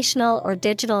computational or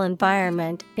digital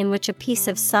environment in which a piece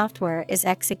of software is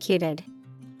executed.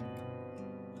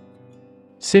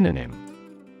 Synonym: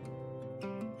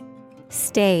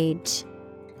 stage,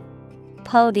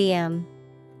 podium,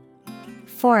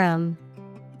 forum.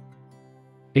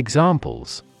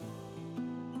 Examples: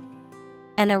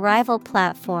 an arrival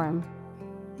platform.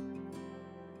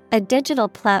 A digital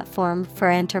platform for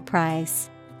enterprise.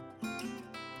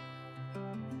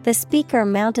 The speaker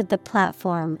mounted the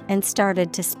platform and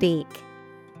started to speak.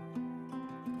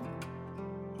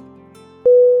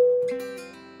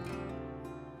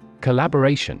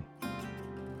 Collaboration.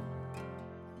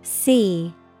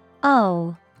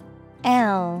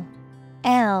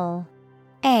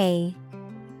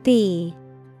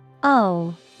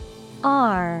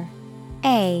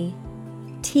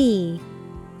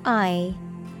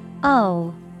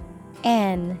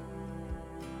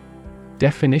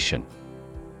 Definition: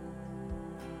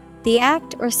 the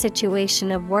act or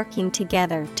situation of working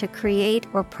together to create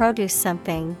or produce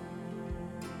something.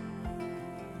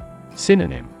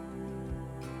 Synonym: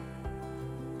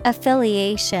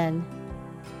 affiliation,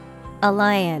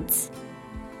 alliance,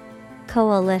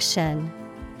 coalition.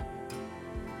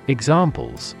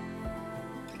 Examples: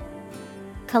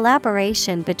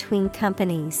 collaboration between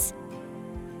companies.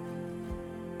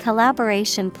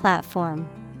 Collaboration platform.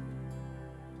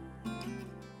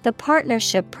 The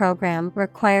partnership program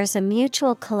requires a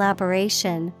mutual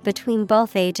collaboration between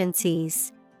both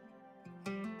agencies.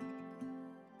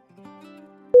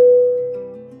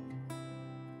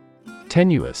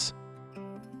 Tenuous.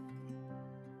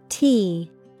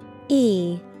 T-E-N-U-O-U-S.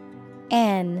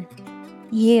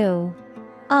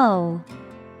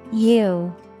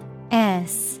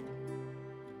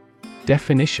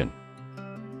 Definition: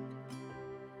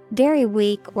 very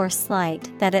weak or slight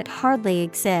that it hardly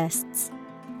exists.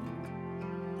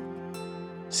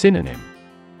 Synonym: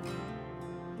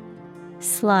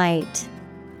 slight,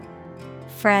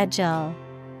 fragile,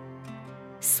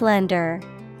 slender.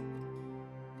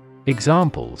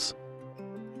 Examples: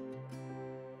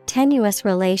 tenuous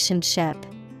relationship,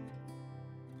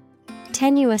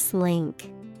 tenuous link.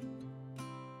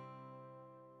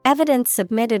 Evidence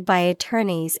submitted by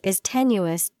attorneys is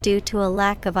tenuous due to a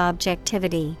lack of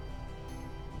objectivity.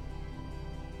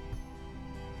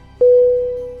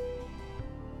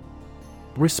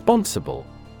 Responsible.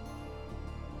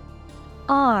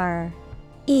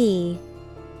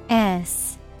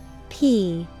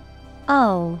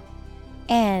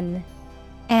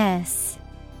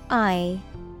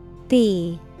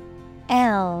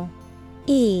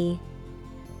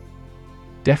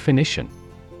 Definition: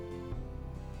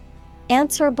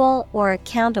 answerable or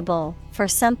accountable for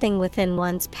something within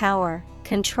one's power,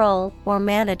 control, or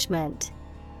management.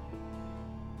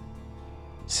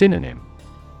 Synonym: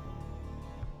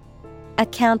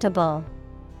 accountable,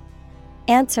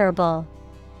 answerable,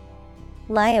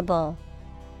 liable.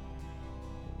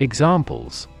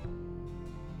 Examples: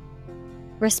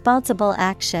 responsible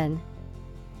action,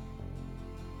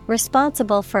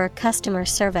 responsible for customer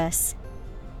service.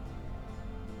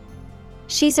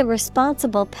 She's a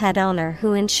responsible pet owner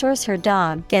who ensures her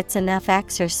dog gets enough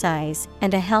exercise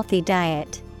and a healthy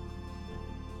diet.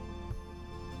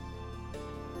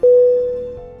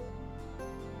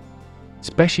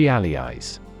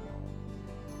 Specialize.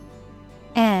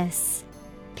 Specialize.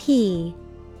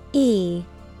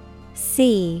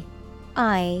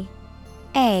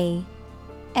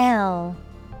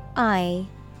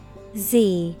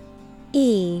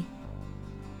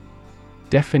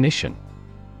 Definition.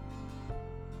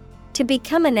 To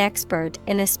become an expert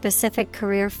in a specific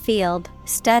career field,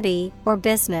 study, or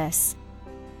business.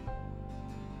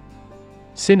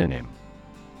 Synonym.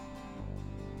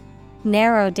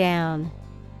 Narrow down.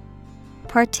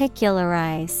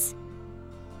 Particularize.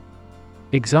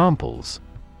 Examples.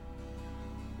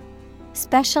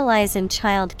 Specialize in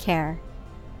childcare.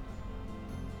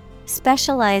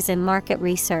 Specialize in market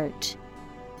research.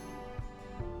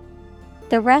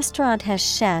 The restaurant has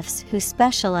chefs who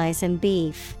specialize in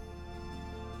beef.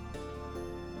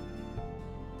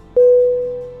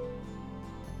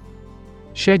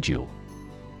 Schedule.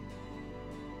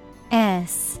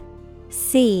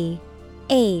 SCHEDULE.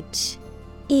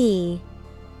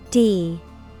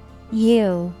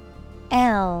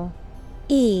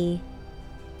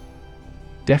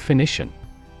 Definition.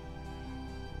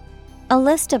 A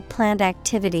list of planned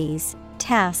activities,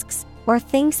 tasks, or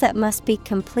things that must be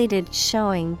completed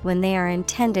showing when they are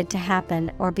intended to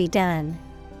happen or be done.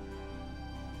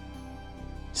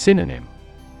 Synonym.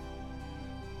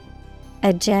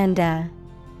 Agenda,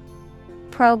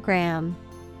 program,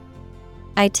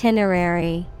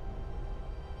 itinerary.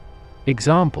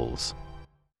 Examples.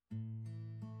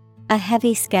 A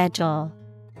heavy schedule.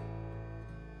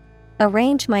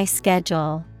 Arrange my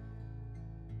schedule.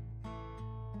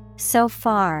 So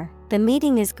far, the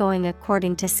meeting is going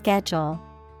according to schedule.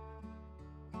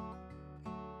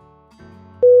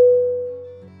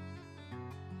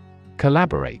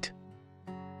 Collaborate.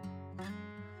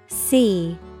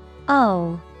 COLLABORATE.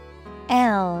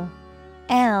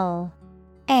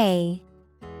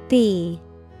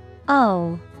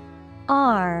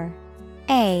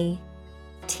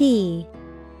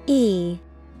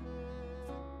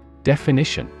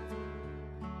 Definition.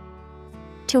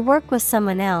 To work with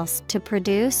someone else to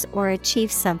produce or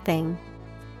achieve something.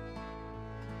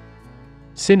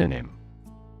 Synonym.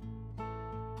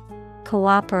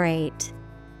 Cooperate.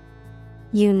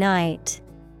 Unite.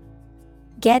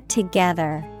 Get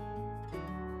together.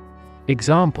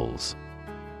 Examples.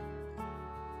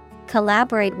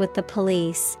 Collaborate with the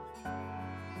police.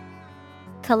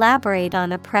 Collaborate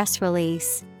on a press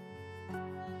release.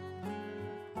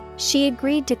 She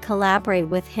agreed to collaborate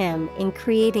with him in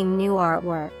creating new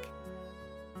artwork.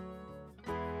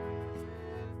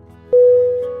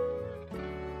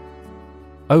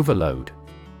 Overload.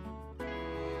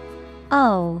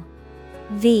 OVERLOAD.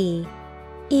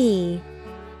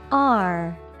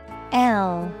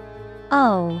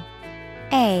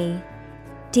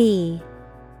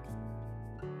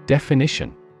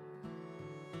 Definition.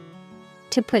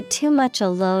 To put too much a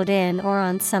load in or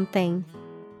on something.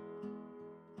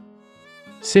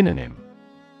 Synonym.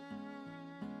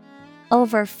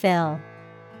 Overfill.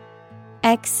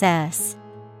 Excess.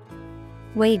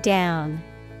 Weigh down.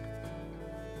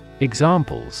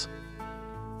 Examples.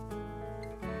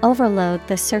 Overload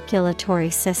the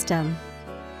circulatory system.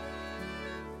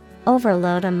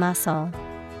 Overload a muscle.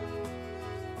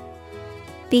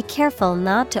 Be careful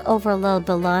not to overload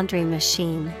the laundry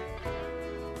machine.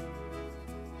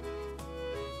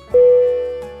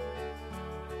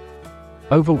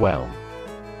 Overwhelm.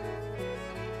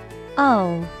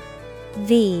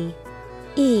 OVERWHELM.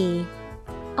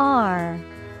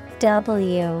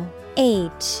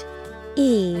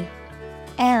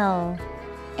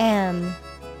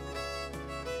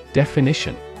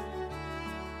 Definition.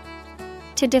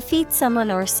 To defeat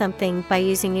someone or something by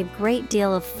using a great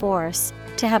deal of force,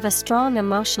 to have a strong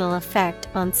emotional effect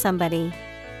on somebody.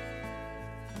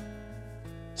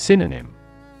 Synonym.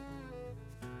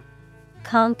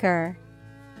 Conquer.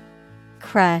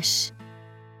 Crush.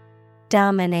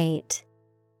 Dominate.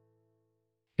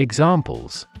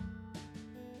 Examples.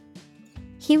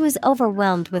 He was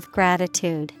overwhelmed with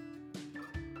gratitude.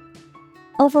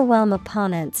 Overwhelm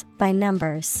opponents by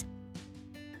numbers.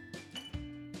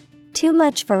 Too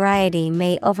much variety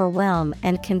may overwhelm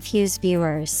and confuse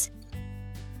viewers.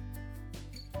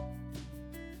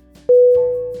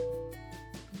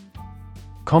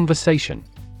 Conversation.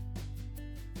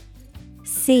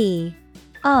 CONVERSATION.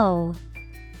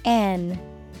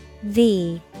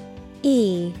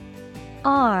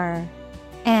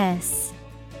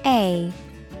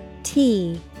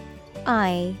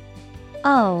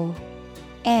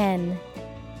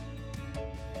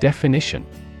 Definition.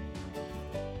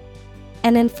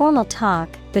 An informal talk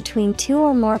between two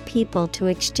or more people to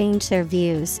exchange their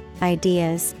views,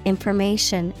 ideas,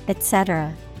 information,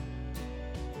 etc.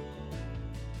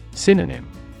 Synonym: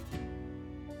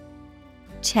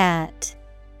 chat,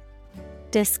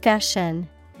 discussion,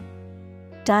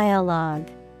 dialogue.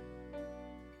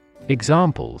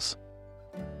 Examples: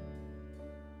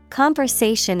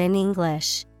 conversation in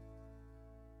English,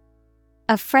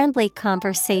 a friendly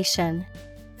conversation.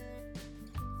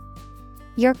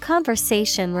 Your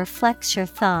conversation reflects your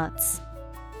thoughts.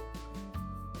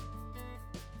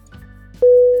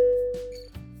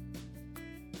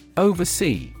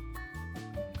 Oversee.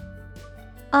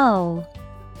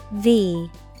 O-V-E-R-S-E-E.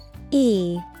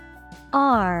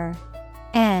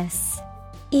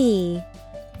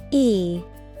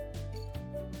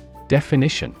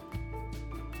 Definition: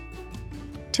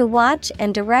 to watch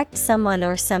and direct someone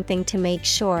or something to make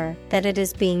sure that it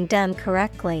is being done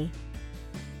correctly.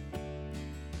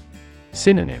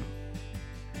 Synonym: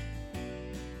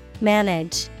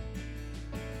 manage,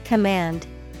 command,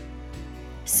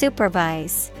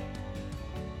 supervise.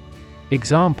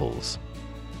 Examples: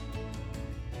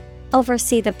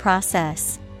 oversee the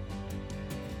process,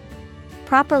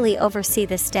 properly oversee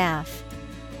the staff.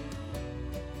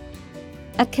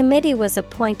 A committee was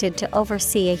appointed to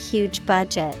oversee a huge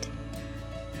budget.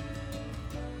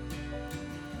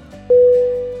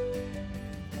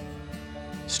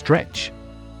 Stretch.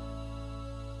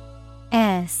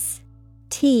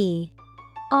 S-T-R-E-T-C-H.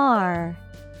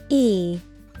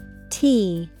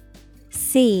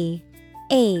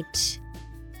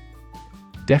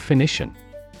 Definition: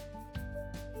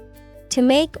 to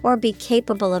make or be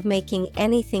capable of making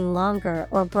anything longer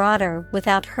or broader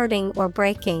without hurting or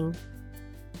breaking.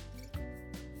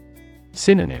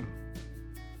 Synonym: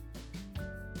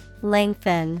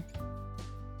 lengthen,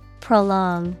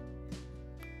 prolong,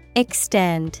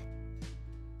 extend.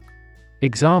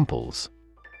 Examples: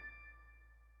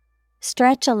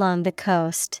 stretch along the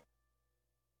coast,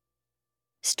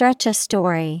 stretch a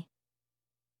story.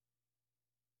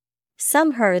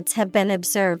 Some herds have been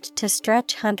observed to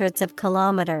stretch hundreds of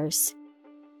kilometers.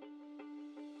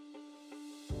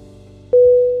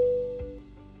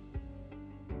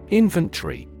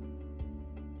 Inventory.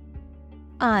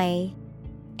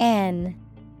 I-N-V-E-N-T-O-R-Y.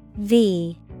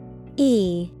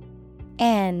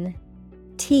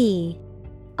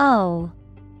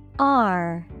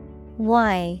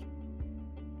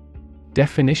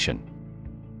 Definition: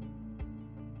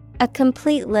 a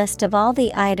complete list of all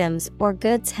the items or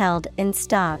goods held in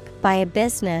stock by a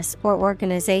business or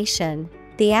organization,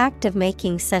 the act of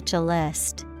making such a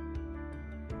list.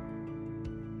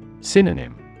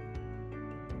 Synonym: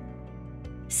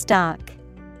 stock,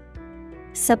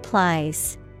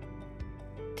 supplies,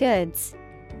 goods.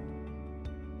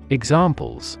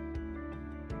 Examples: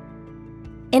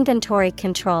 inventory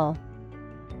control,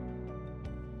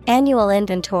 annual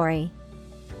inventory.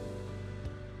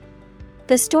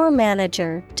 The store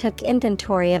manager took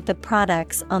inventory of the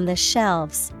products on the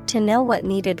shelves to know what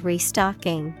needed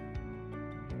restocking.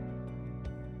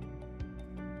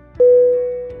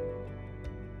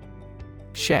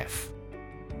 Chef.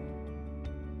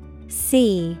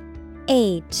 C-H-E-F.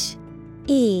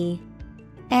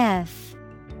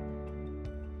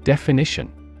 Definition: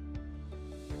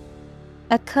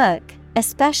 a cook,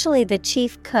 especially the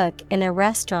chief cook in a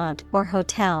restaurant or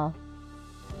hotel.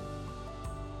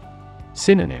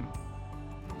 Synonym: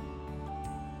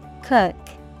 cook,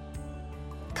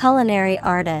 culinary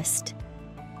artist,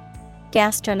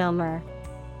 gastronomer.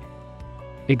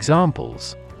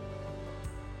 Examples: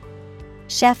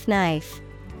 chef knife,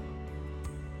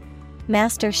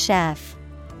 master chef.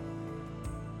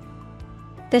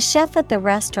 The chef at the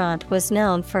restaurant was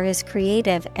known for his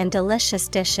creative and delicious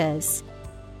dishes.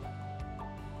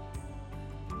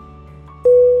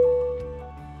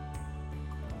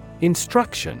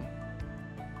 Instruction.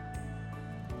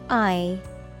 I-N-S-T-R-U-C-T-I-O-N.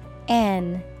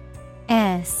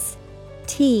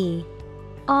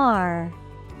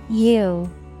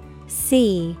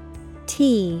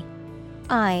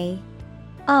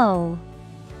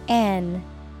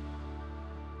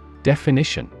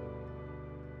 Definition: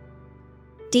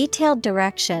 detailed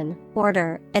direction,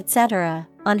 order, etc.,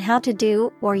 on how to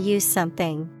do or use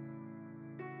something.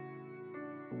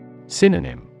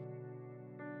 Synonym: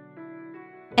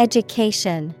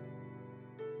 education,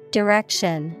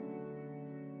 direction,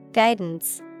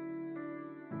 guidance.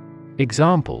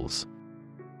 Examples: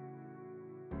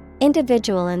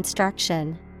 individual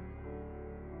instruction,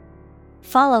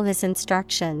 follow his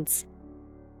instructions.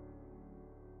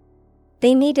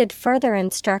 They needed further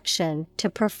instruction to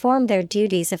perform their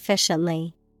duties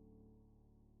efficiently.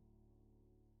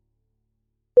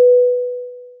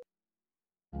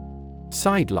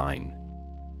 Sideline.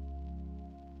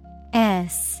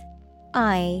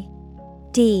 S-I-D-E-L-I-N-E.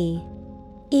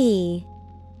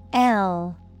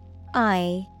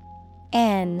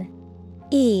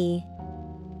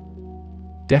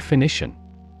 Definition: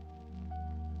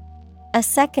 a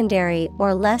secondary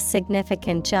or less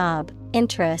significant job,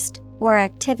 interest, or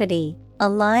activity, a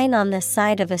line on the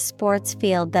side of a sports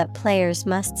field that players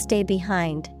must stay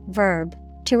behind. Verb,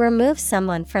 to remove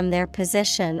someone from their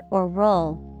position or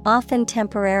role, often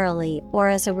temporarily or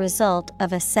as a result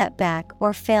of a setback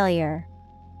or failure.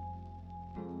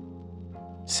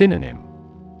 Synonym: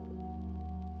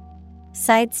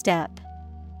 Sidestep,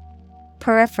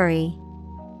 periphery.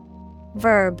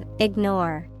 Verb,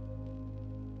 ignore.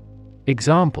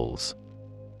 Examples: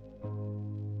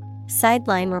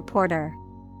 Sideline reporter.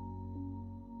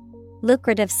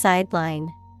 Lucrative sideline.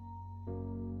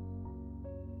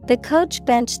 The coach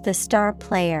benched the star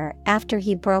player after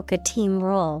he broke a team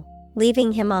rule,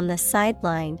 leaving him on the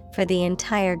sideline for the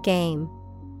entire game.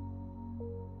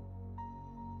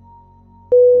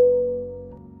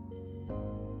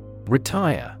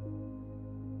 Retire.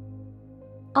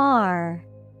 R-E-T-I-R-E.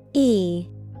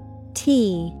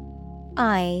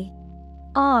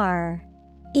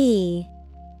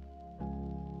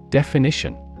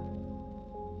 Definition: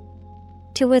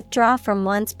 to withdraw from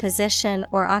one's position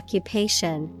or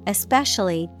occupation,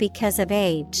 especially because of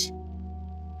age.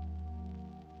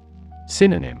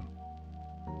 Synonym: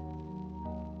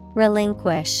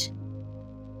 Relinquish,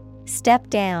 step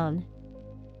down,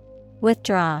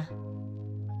 withdraw.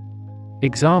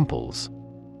 Examples: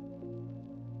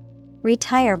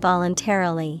 retire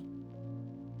voluntarily.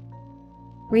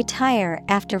 Retire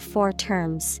after 4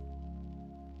 terms.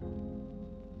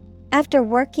 After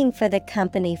working for the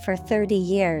company for 30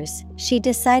 years, she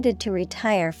decided to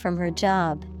retire from her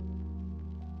job.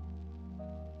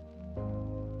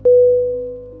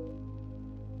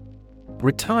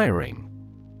 Retiring.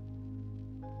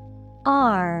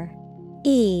 R-E-T-I-R-I-N-G.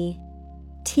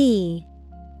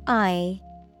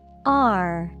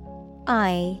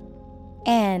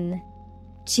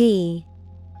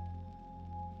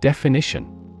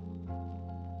 Definition: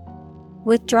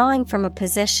 withdrawing from a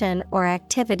position or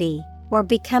activity, or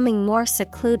becoming more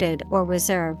secluded or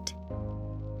reserved.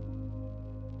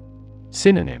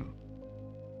 Synonym: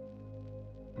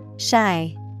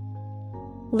 shy,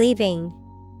 leaving,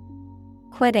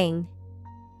 quitting.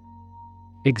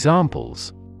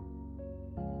 Examples: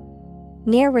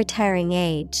 near retiring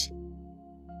age.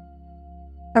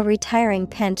 A retiring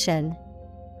pension.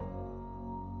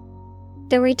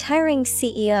 The retiring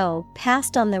CEO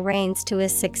passed on the reins to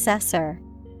his successor.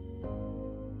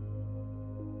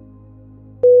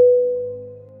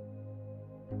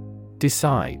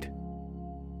 Decide.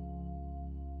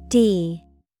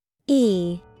 D-E-C-I-D-E.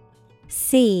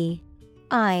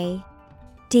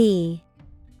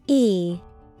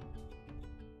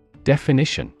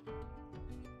 Definition: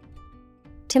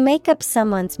 to make up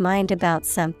someone's mind about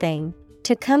something.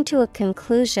 To come to a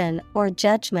conclusion or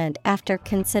judgment after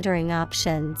considering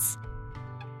options.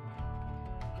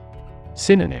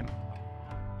 Synonym: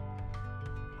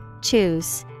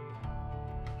 choose,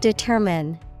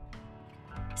 determine,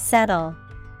 settle.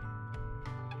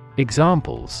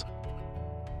 Examples: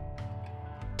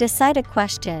 decide a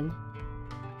question.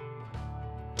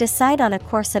 Decide on a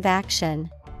course of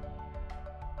action.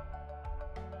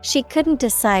 She couldn't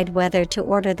decide whether to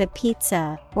order the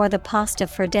pizza or the pasta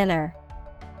for dinner.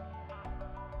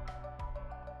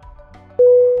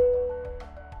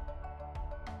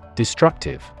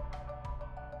 Destructive.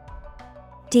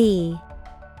 D-E-S-T-R-U-C-T-I-V-E.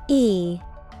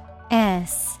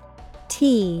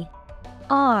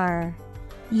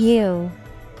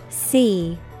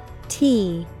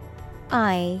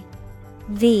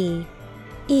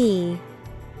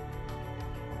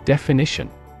 Definition: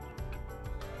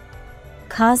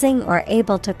 causing or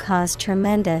able to cause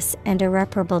tremendous and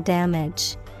irreparable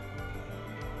damage.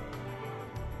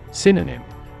 Synonym: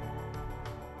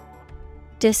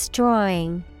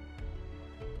 destroying,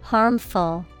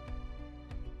 harmful,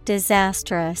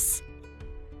 disastrous.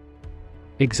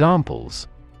 Examples: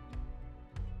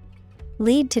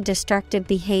 lead to destructive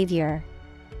behavior.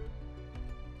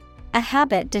 A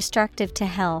habit destructive to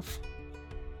health.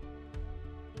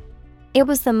 It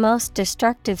was the most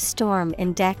destructive storm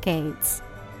in decades.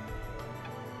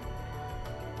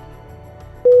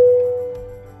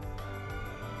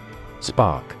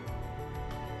 Spark.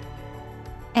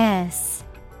 S-P-A-R-K.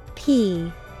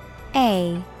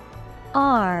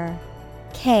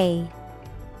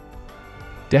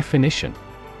 Definition: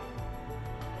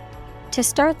 to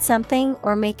start something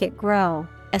or make it grow,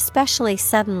 especially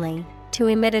suddenly, to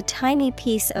emit a tiny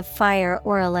piece of fire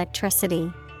or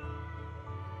electricity.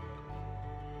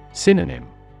 Synonym: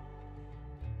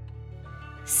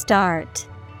 start,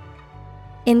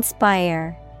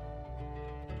 inspire,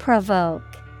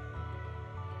 Provoke.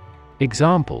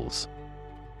 Examples: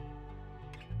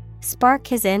 Spark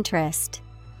his interest.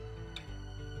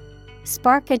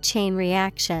 Spark a chain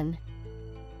reaction.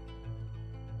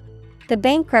 The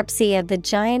bankruptcy of the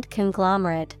giant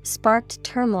conglomerate sparked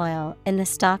turmoil in the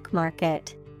stock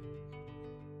market.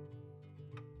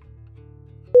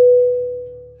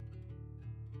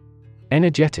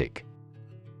 Energetic.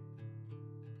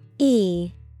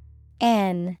 E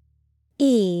N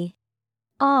E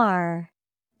R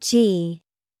G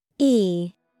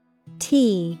E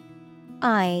T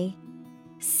I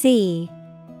C.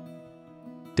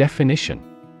 Definition: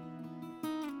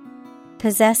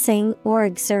 Possessing or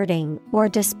exerting or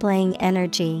displaying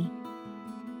energy.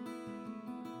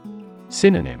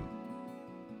 Synonym: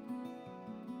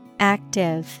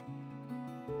 Active,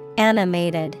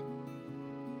 animated,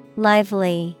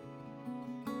 lively.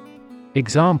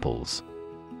 Examples: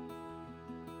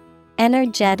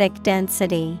 Energetic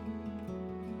density.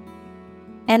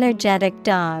 Energetic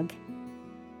dog.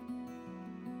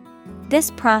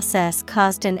 This process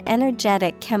caused an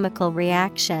energetic chemical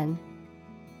reaction.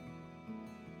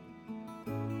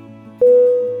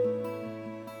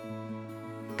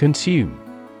 Consume.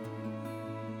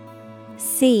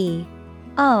 C-O-N-S-U-M-E.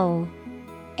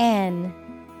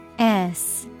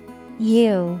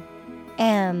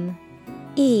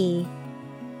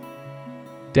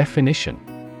 Definition: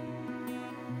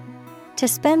 To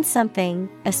spend something,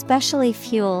 especially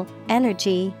fuel,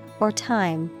 energy, or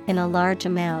time, in a large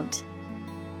amount.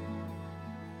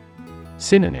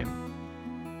 Synonym: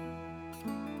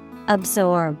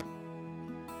 Absorb,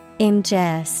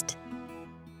 ingest,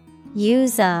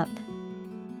 use up.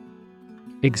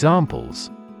 Examples: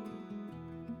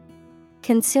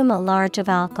 Consume a large of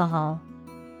alcohol.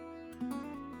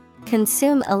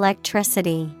 Consume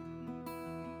electricity.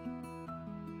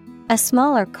 A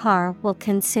smaller car will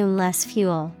consume less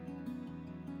fuel.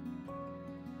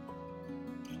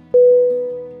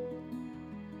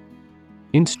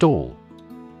 Install.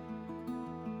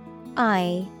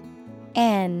 I-N-S-T-A-L-L.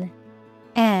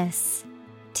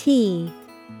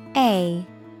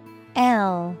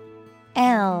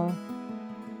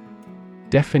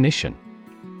 Definition: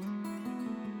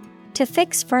 To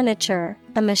fix furniture,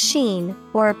 a machine,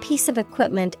 or a piece of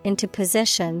equipment into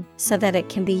position so that it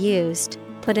can be used,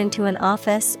 put into an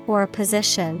office or a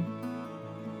position.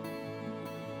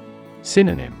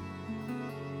 Synonym: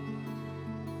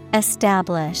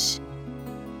 Establish,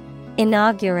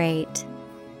 inaugurate,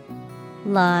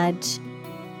 lodge.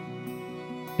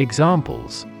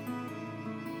 Examples: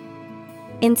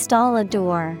 Install a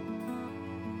door.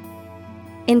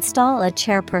 Install a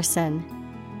chairperson.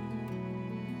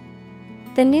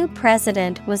 The new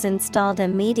president was installed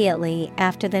immediately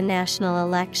after the national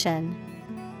election.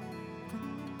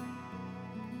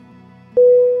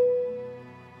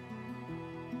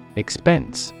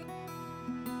 Expense.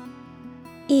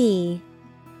 E-X-P-E-N-S-E.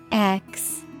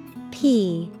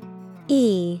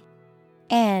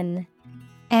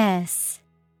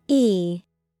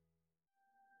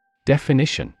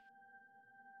 Definition: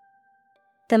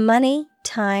 The money,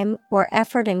 time, or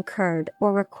effort incurred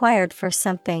or required for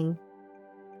something.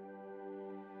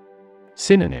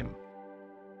 Synonym: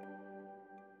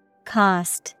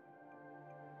 Cost,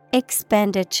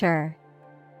 expenditure,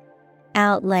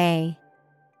 outlay.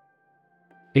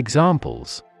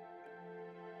 Examples: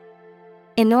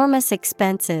 Enormous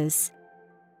expenses.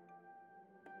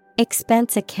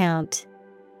 Expense account.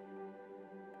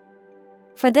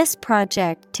 For this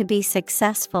project to be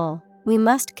successful, we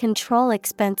must control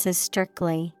expenses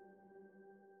strictly.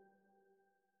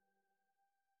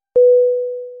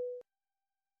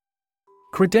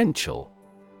 Credential.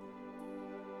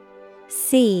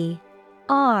 C-R-E-D-E-N-T-I-A-L.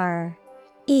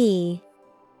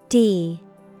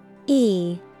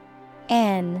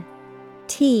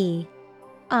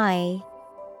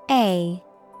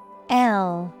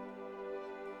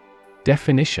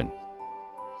 Definition: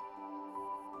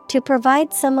 To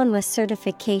provide someone with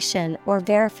certification or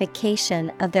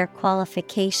verification of their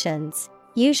qualifications,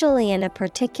 usually in a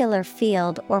particular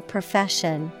field or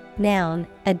profession. Noun,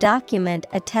 a document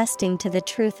attesting to the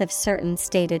truth of certain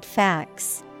stated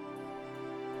facts.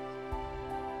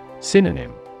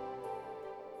 Synonym: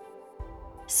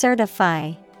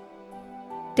 Certify,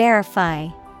 verify.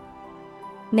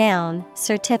 Noun,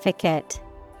 certificate.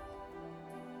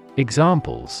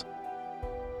 Examples: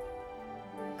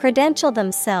 Credential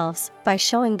themselves by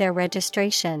showing their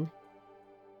registration.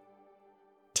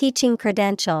 Teaching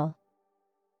credential.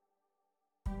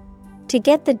 To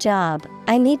get the job,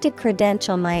 I need to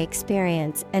credential my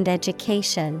experience and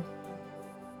education.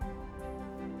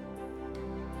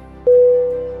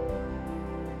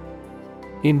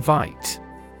 Invite.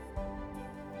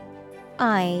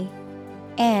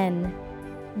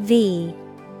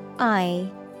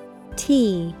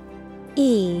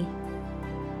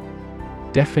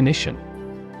 Definition: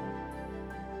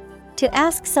 to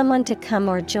ask someone to come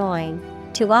or join,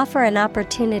 to offer an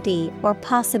opportunity or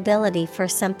possibility for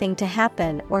something to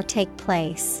happen or take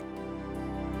place.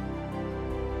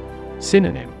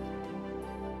 Synonym: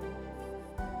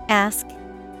 Ask,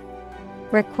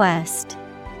 request,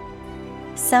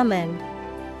 summon.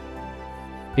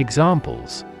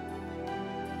 Examples: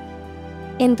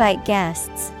 Invite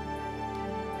guests.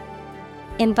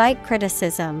 Invite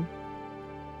criticism.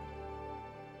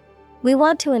 We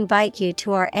want to invite you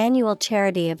to our annual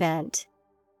charity event.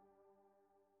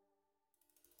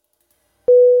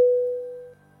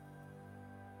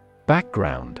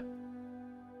 Background: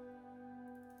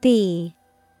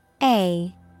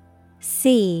 Background.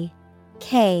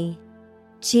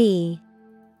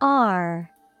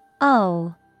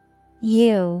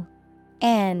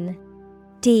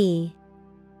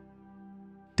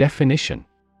 Definition: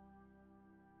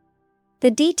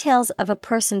 the details of a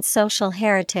person's social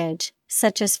heritage,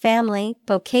 such as family,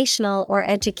 vocational or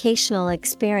educational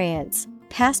experience,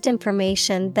 past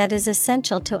information that is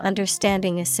essential to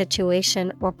understanding a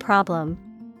situation or problem.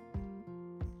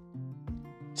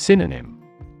 Synonym: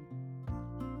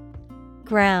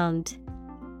 Ground,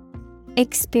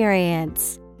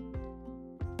 experience,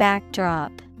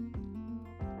 backdrop.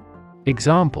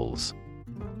 Examples: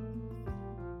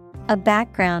 a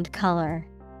background color.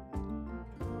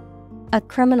 A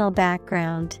criminal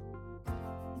background.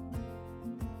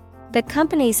 The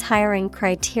company's hiring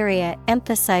criteria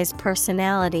emphasize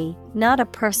personality, not a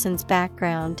person's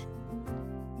background.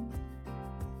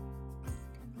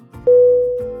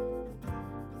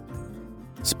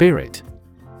 Spirit: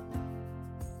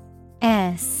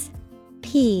 S-P-I-R-I-T.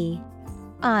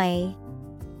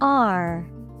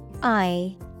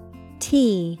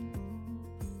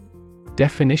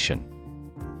 Definition: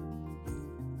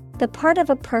 the part of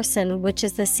a person which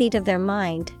is the seat of their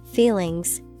mind,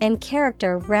 feelings, and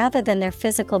character rather than their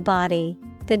physical body,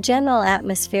 the general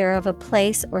atmosphere of a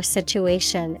place or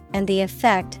situation, and the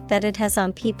effect that it has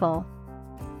on people.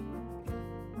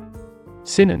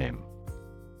 Synonym: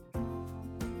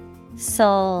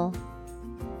 Soul,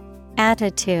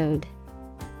 attitude,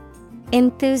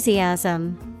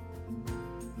 enthusiasm.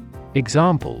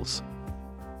 Examples: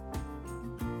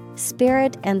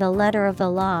 spirit and the letter of the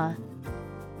law.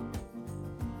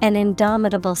 An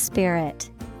indomitable spirit.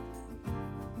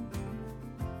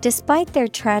 Despite their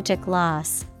tragic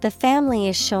loss, the family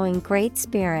is showing great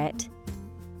spirit.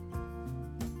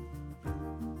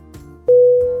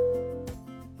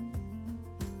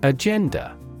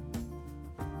 Agenda: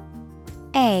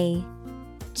 A-G-E-N-D-A.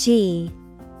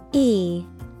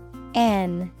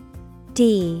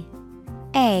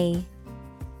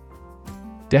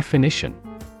 Definition: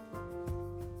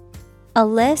 a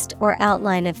list or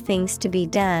outline of things to be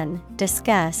done,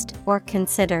 discussed, or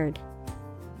considered.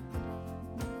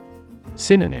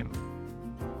 Synonym: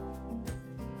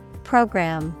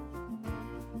 program,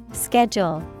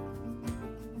 schedule,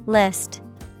 list.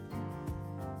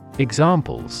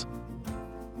 Examples: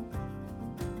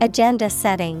 agenda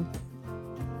setting.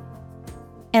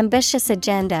 Ambitious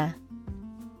agenda.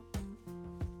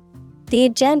 The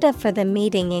agenda for the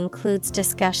meeting includes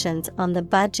discussions on the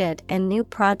budget and new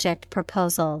project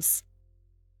proposals.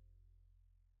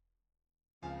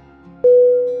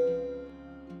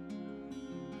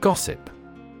 Gossip: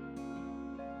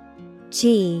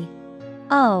 G-O-S-S-I-P.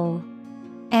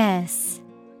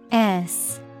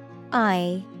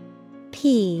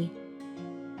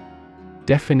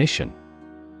 Definition: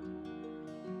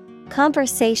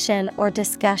 conversation or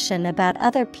discussion about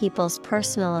other people's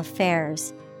personal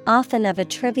affairs, often of a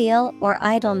trivial or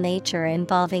idle nature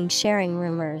involving sharing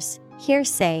rumors,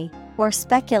 hearsay, or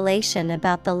speculation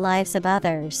about the lives of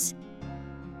others.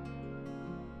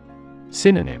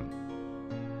 Synonym: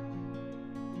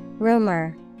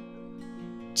 rumor,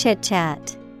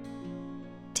 chit-chat,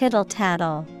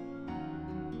 tittle-tattle.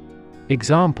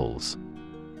 Examples: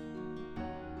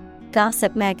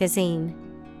 gossip magazine.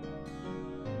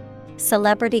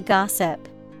 Celebrity gossip.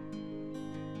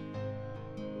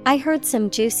 I heard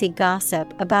some juicy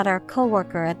gossip about our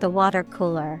coworker at the water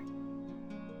cooler.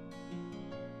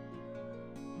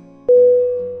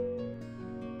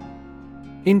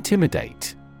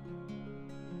 Intimidate: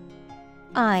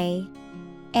 I-N-T-I-M-I-D-A-T-E.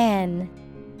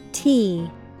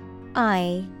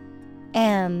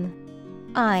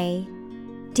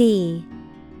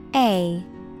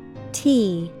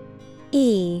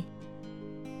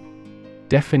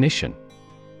 Definition: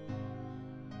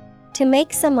 To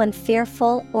make someone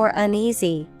fearful or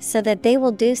uneasy so that they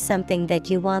will do something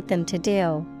that you want them to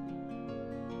do.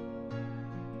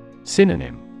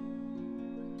 Synonym: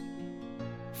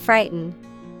 Frighten,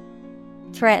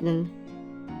 threaten,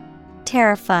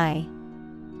 terrify.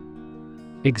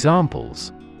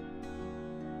 Examples: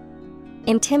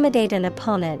 Intimidate an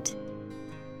opponent.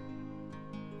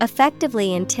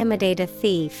 Effectively intimidate a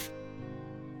thief.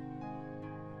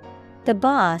 The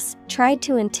boss tried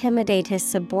to intimidate his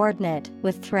subordinate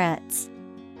with threats.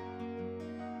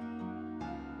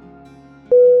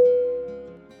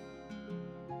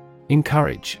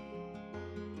 Encourage.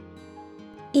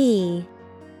 ENCOURAGE.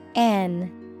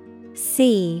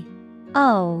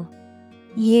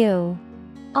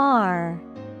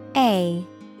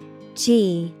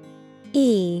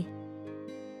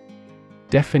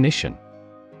 Definition: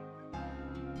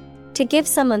 To give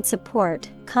someone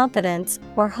support, confidence,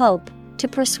 or hope, to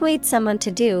persuade someone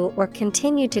to do or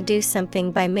continue to do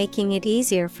something by making it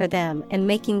easier for them and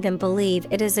making them believe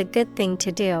it is a good thing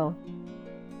to do.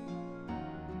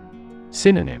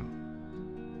 Synonym: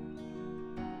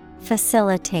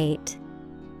 Facilitate,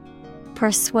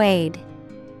 persuade,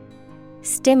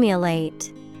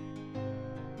 stimulate.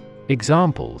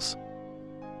 Examples: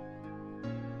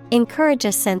 Encourage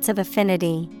a sense of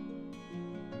affinity.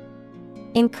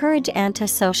 Encourage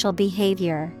antisocial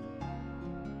behavior.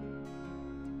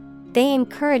 They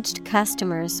encouraged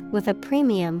customers with a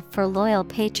premium for loyal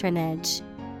patronage.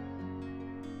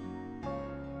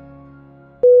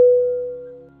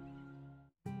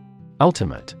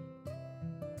 Ultimate.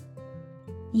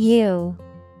 ULTIMATE.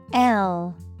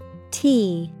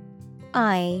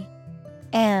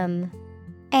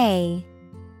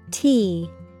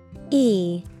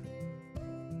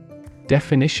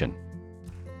 Definition: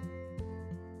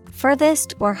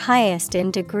 Furthest or highest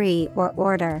in degree or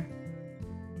order.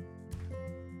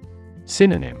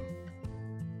 Synonym: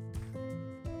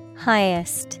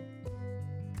 Highest,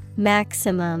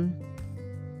 maximum,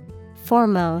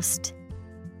 foremost.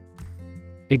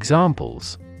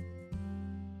 Examples: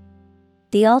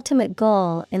 The ultimate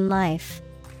goal in life.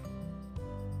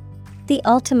 The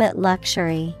ultimate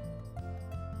luxury.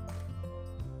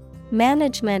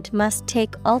 Management must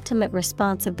take ultimate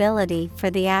responsibility for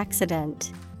the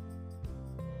accident.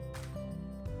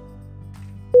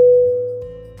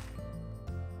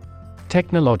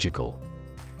 Technological.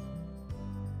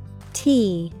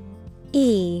 Technological.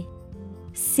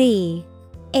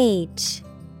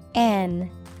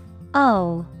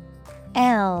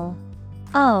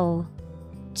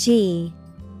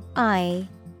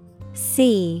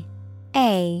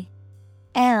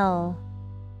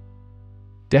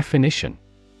 Definition: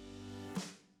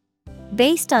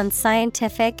 Based on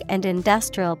scientific and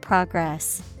industrial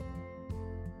progress.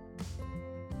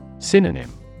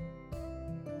 Synonym: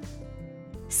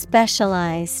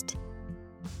 Specialized,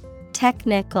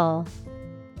 technical.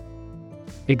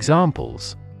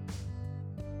 Examples: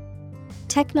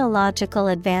 Technological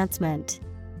advancement.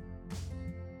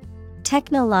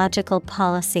 Technological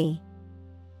policy.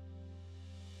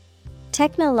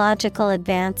 Technological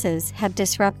advances have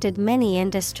disrupted many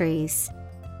industries.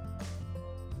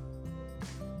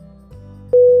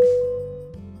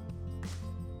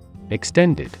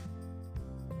 Extended.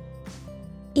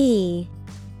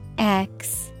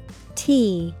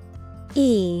 EXTENDed.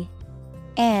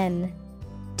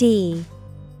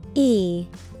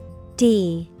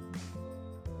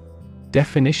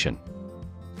 Definition: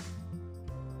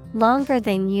 Longer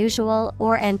than usual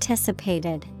or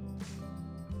anticipated.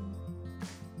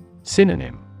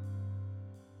 Synonym: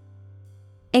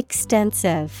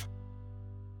 Extensive,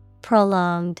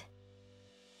 prolonged,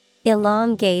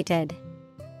 elongated.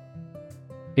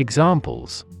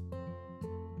 Examples: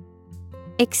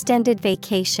 Extended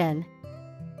vacation.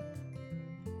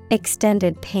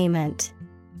 Extended payment.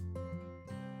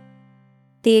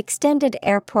 The extended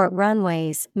airport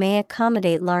runways may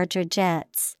accommodate larger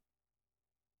jets.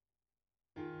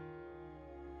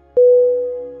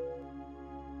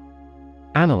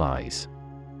 Analyze.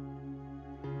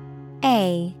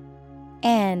 ANALYZE.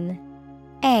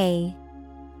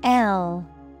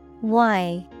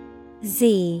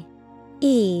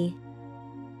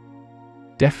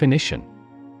 Definition: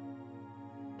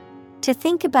 To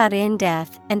think about in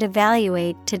depth and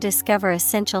evaluate to discover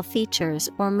essential features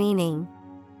or meaning.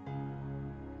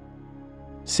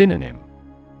 Synonym: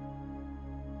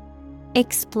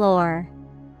 Explore,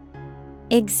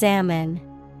 examine,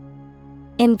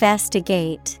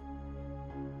 investigate.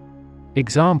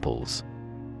 Examples: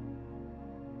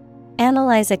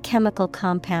 Analyze a chemical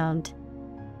compound.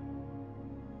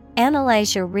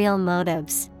 Analyze your real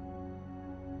motives.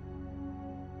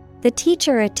 The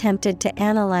teacher attempted to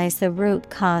analyze the root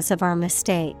cause of our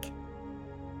mistake.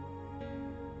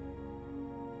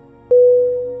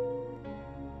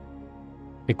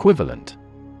 Equivalent.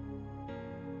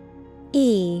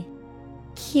 E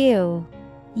Q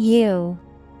U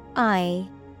I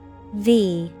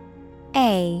V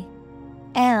A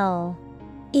L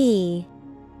E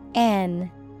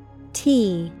N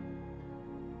T.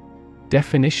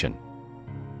 Definition.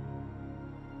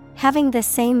 Having the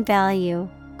same value,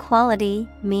 quality,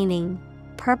 meaning,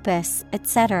 purpose,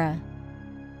 etc.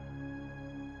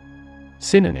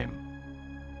 Synonym.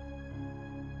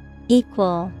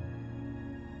 Equal,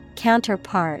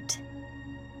 counterpart,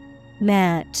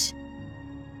 match.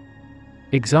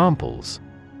 Examples.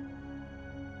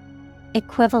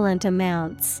 Equivalent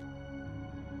amounts.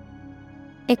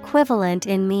 Equivalent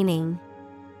in meaning.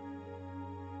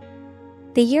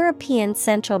 The European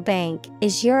Central Bank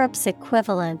is Europe's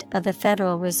equivalent of the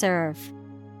Federal Reserve.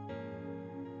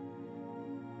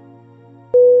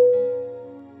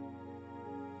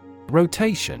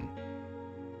 Rotation.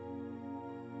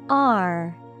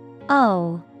 R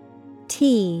O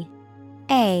T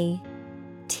A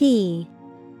T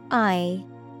I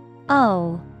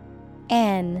O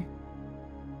N.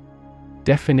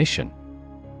 Definition.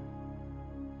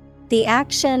 The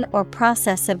action or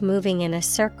process of moving in a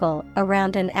circle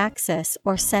around an axis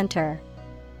or center.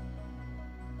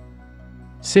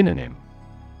 Synonym.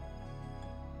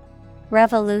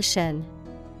 Revolution,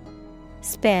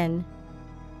 spin,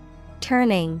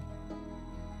 turning.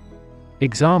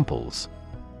 Examples.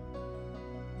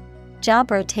 Job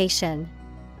rotation.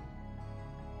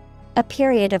 A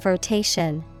period of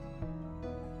rotation.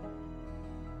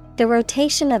 The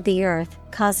rotation of the earth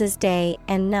causes day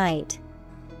and night.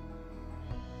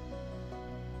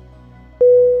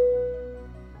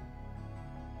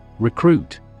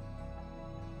 Recruit.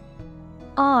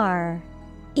 R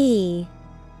E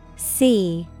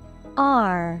C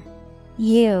R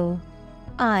U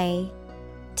I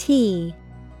T.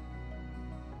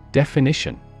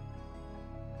 Definition.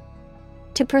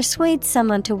 To persuade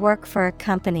someone to work for a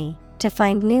company, to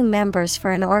find new members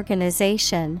for an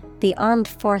organization, the armed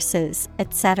forces,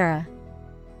 etc.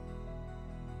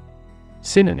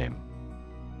 Synonym.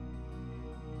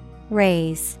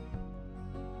 Raise,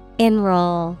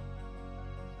 enroll,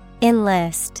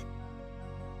 enlist.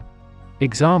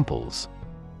 Examples.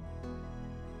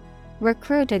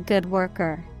 Recruit a good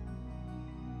worker.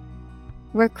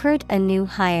 Recruit a new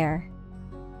hire.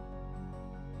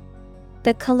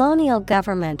 The colonial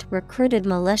government recruited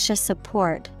militia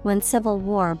support when civil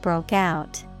war broke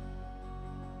out.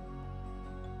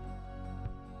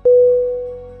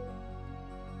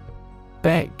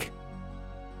 Beg.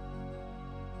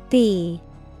 B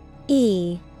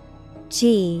E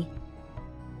G.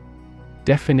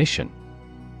 Definition.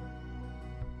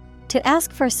 To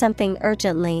ask for something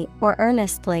urgently or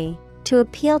earnestly, to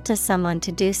appeal to someone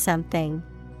to do something.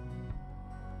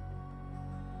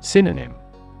 Synonym.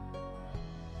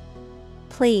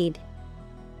 Plead,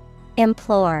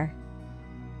 implore,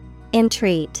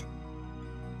 entreat.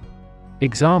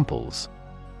 Examples.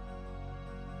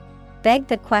 Beg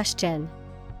the question.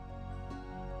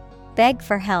 Beg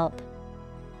for help.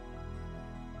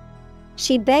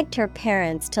 She begged her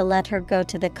parents to let her go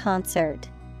to the concert.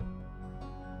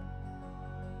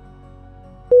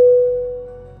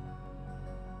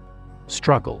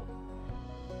 Struggle.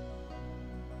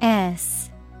 S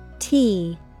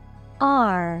T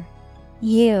R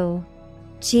U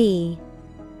G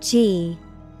G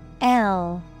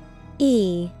L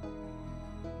E.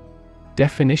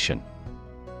 Definition.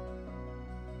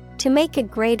 To make a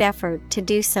great effort to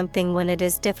do something when it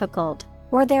is difficult,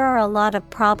 or there are a lot of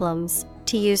problems,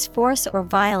 to use force or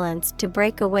violence to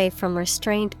break away from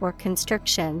restraint or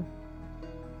constriction.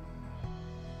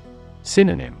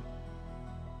 Synonym.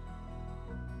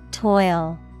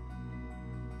 Toil,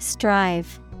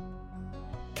 strive,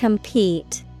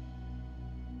 compete.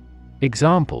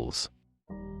 Examples.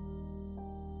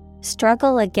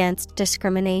 Struggle against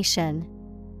discrimination.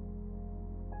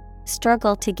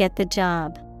 Struggle to get the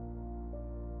job.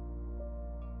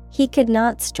 He could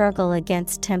not struggle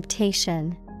against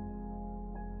temptation.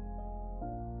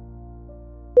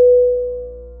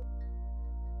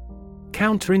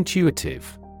 Counterintuitive.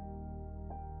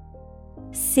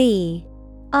 C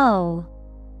O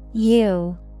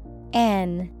U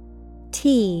N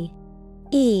T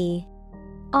E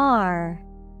R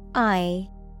I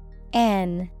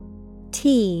N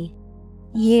T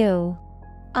U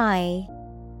I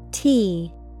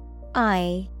T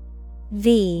I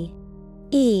V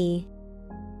E.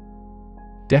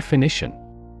 Definition.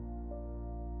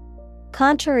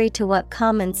 Contrary to what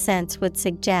common sense would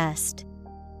suggest.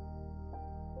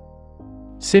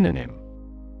 Synonym: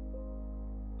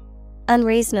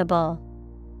 unreasonable,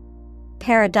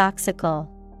 paradoxical,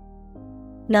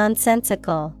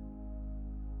 nonsensical.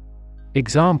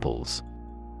 Examples: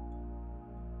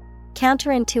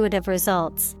 counterintuitive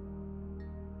results,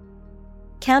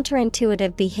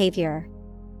 counterintuitive behavior.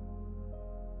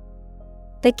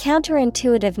 The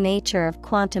counterintuitive nature of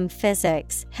quantum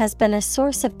physics has been a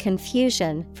source of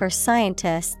confusion for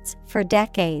scientists for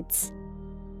decades.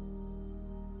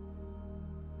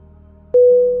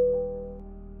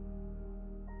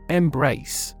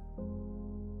 Embrace.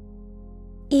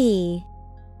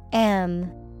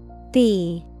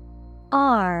 EMBRACE.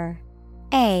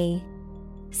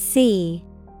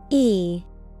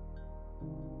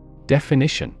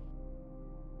 Definition: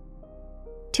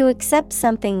 to accept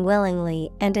something willingly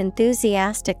and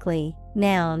enthusiastically.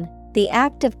 Noun, the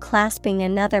act of clasping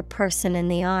another person in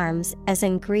the arms as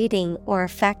in greeting or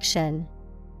affection.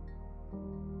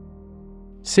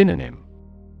 Synonym: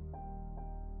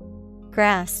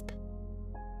 grasp,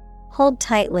 hold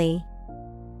tightly,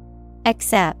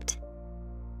 accept.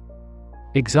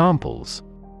 Examples: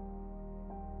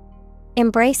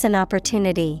 embrace an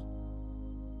opportunity,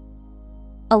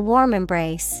 a warm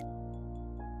embrace.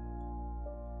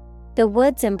 The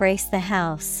woods embrace the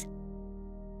house.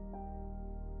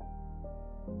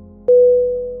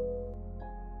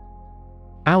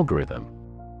 Algorithm.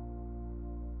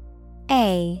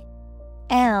 ALGORIThm.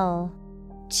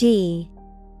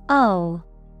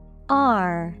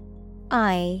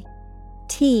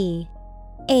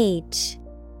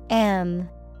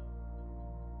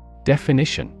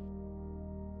 Definition: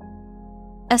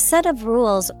 a set of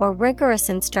rules or rigorous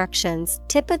instructions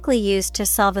typically used to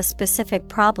solve a specific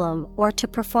problem or to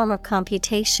perform a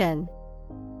computation.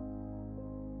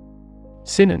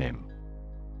 Synonym: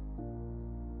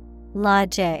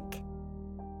 logic,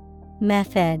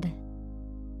 method,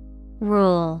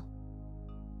 rule.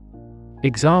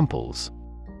 Examples: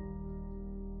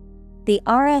 the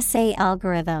RSA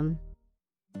algorithm,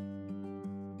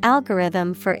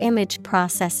 algorithm for image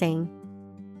processing.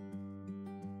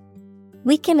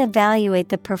 We can evaluate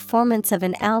the performance of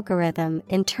an algorithm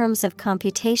in terms of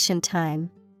computation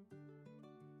time.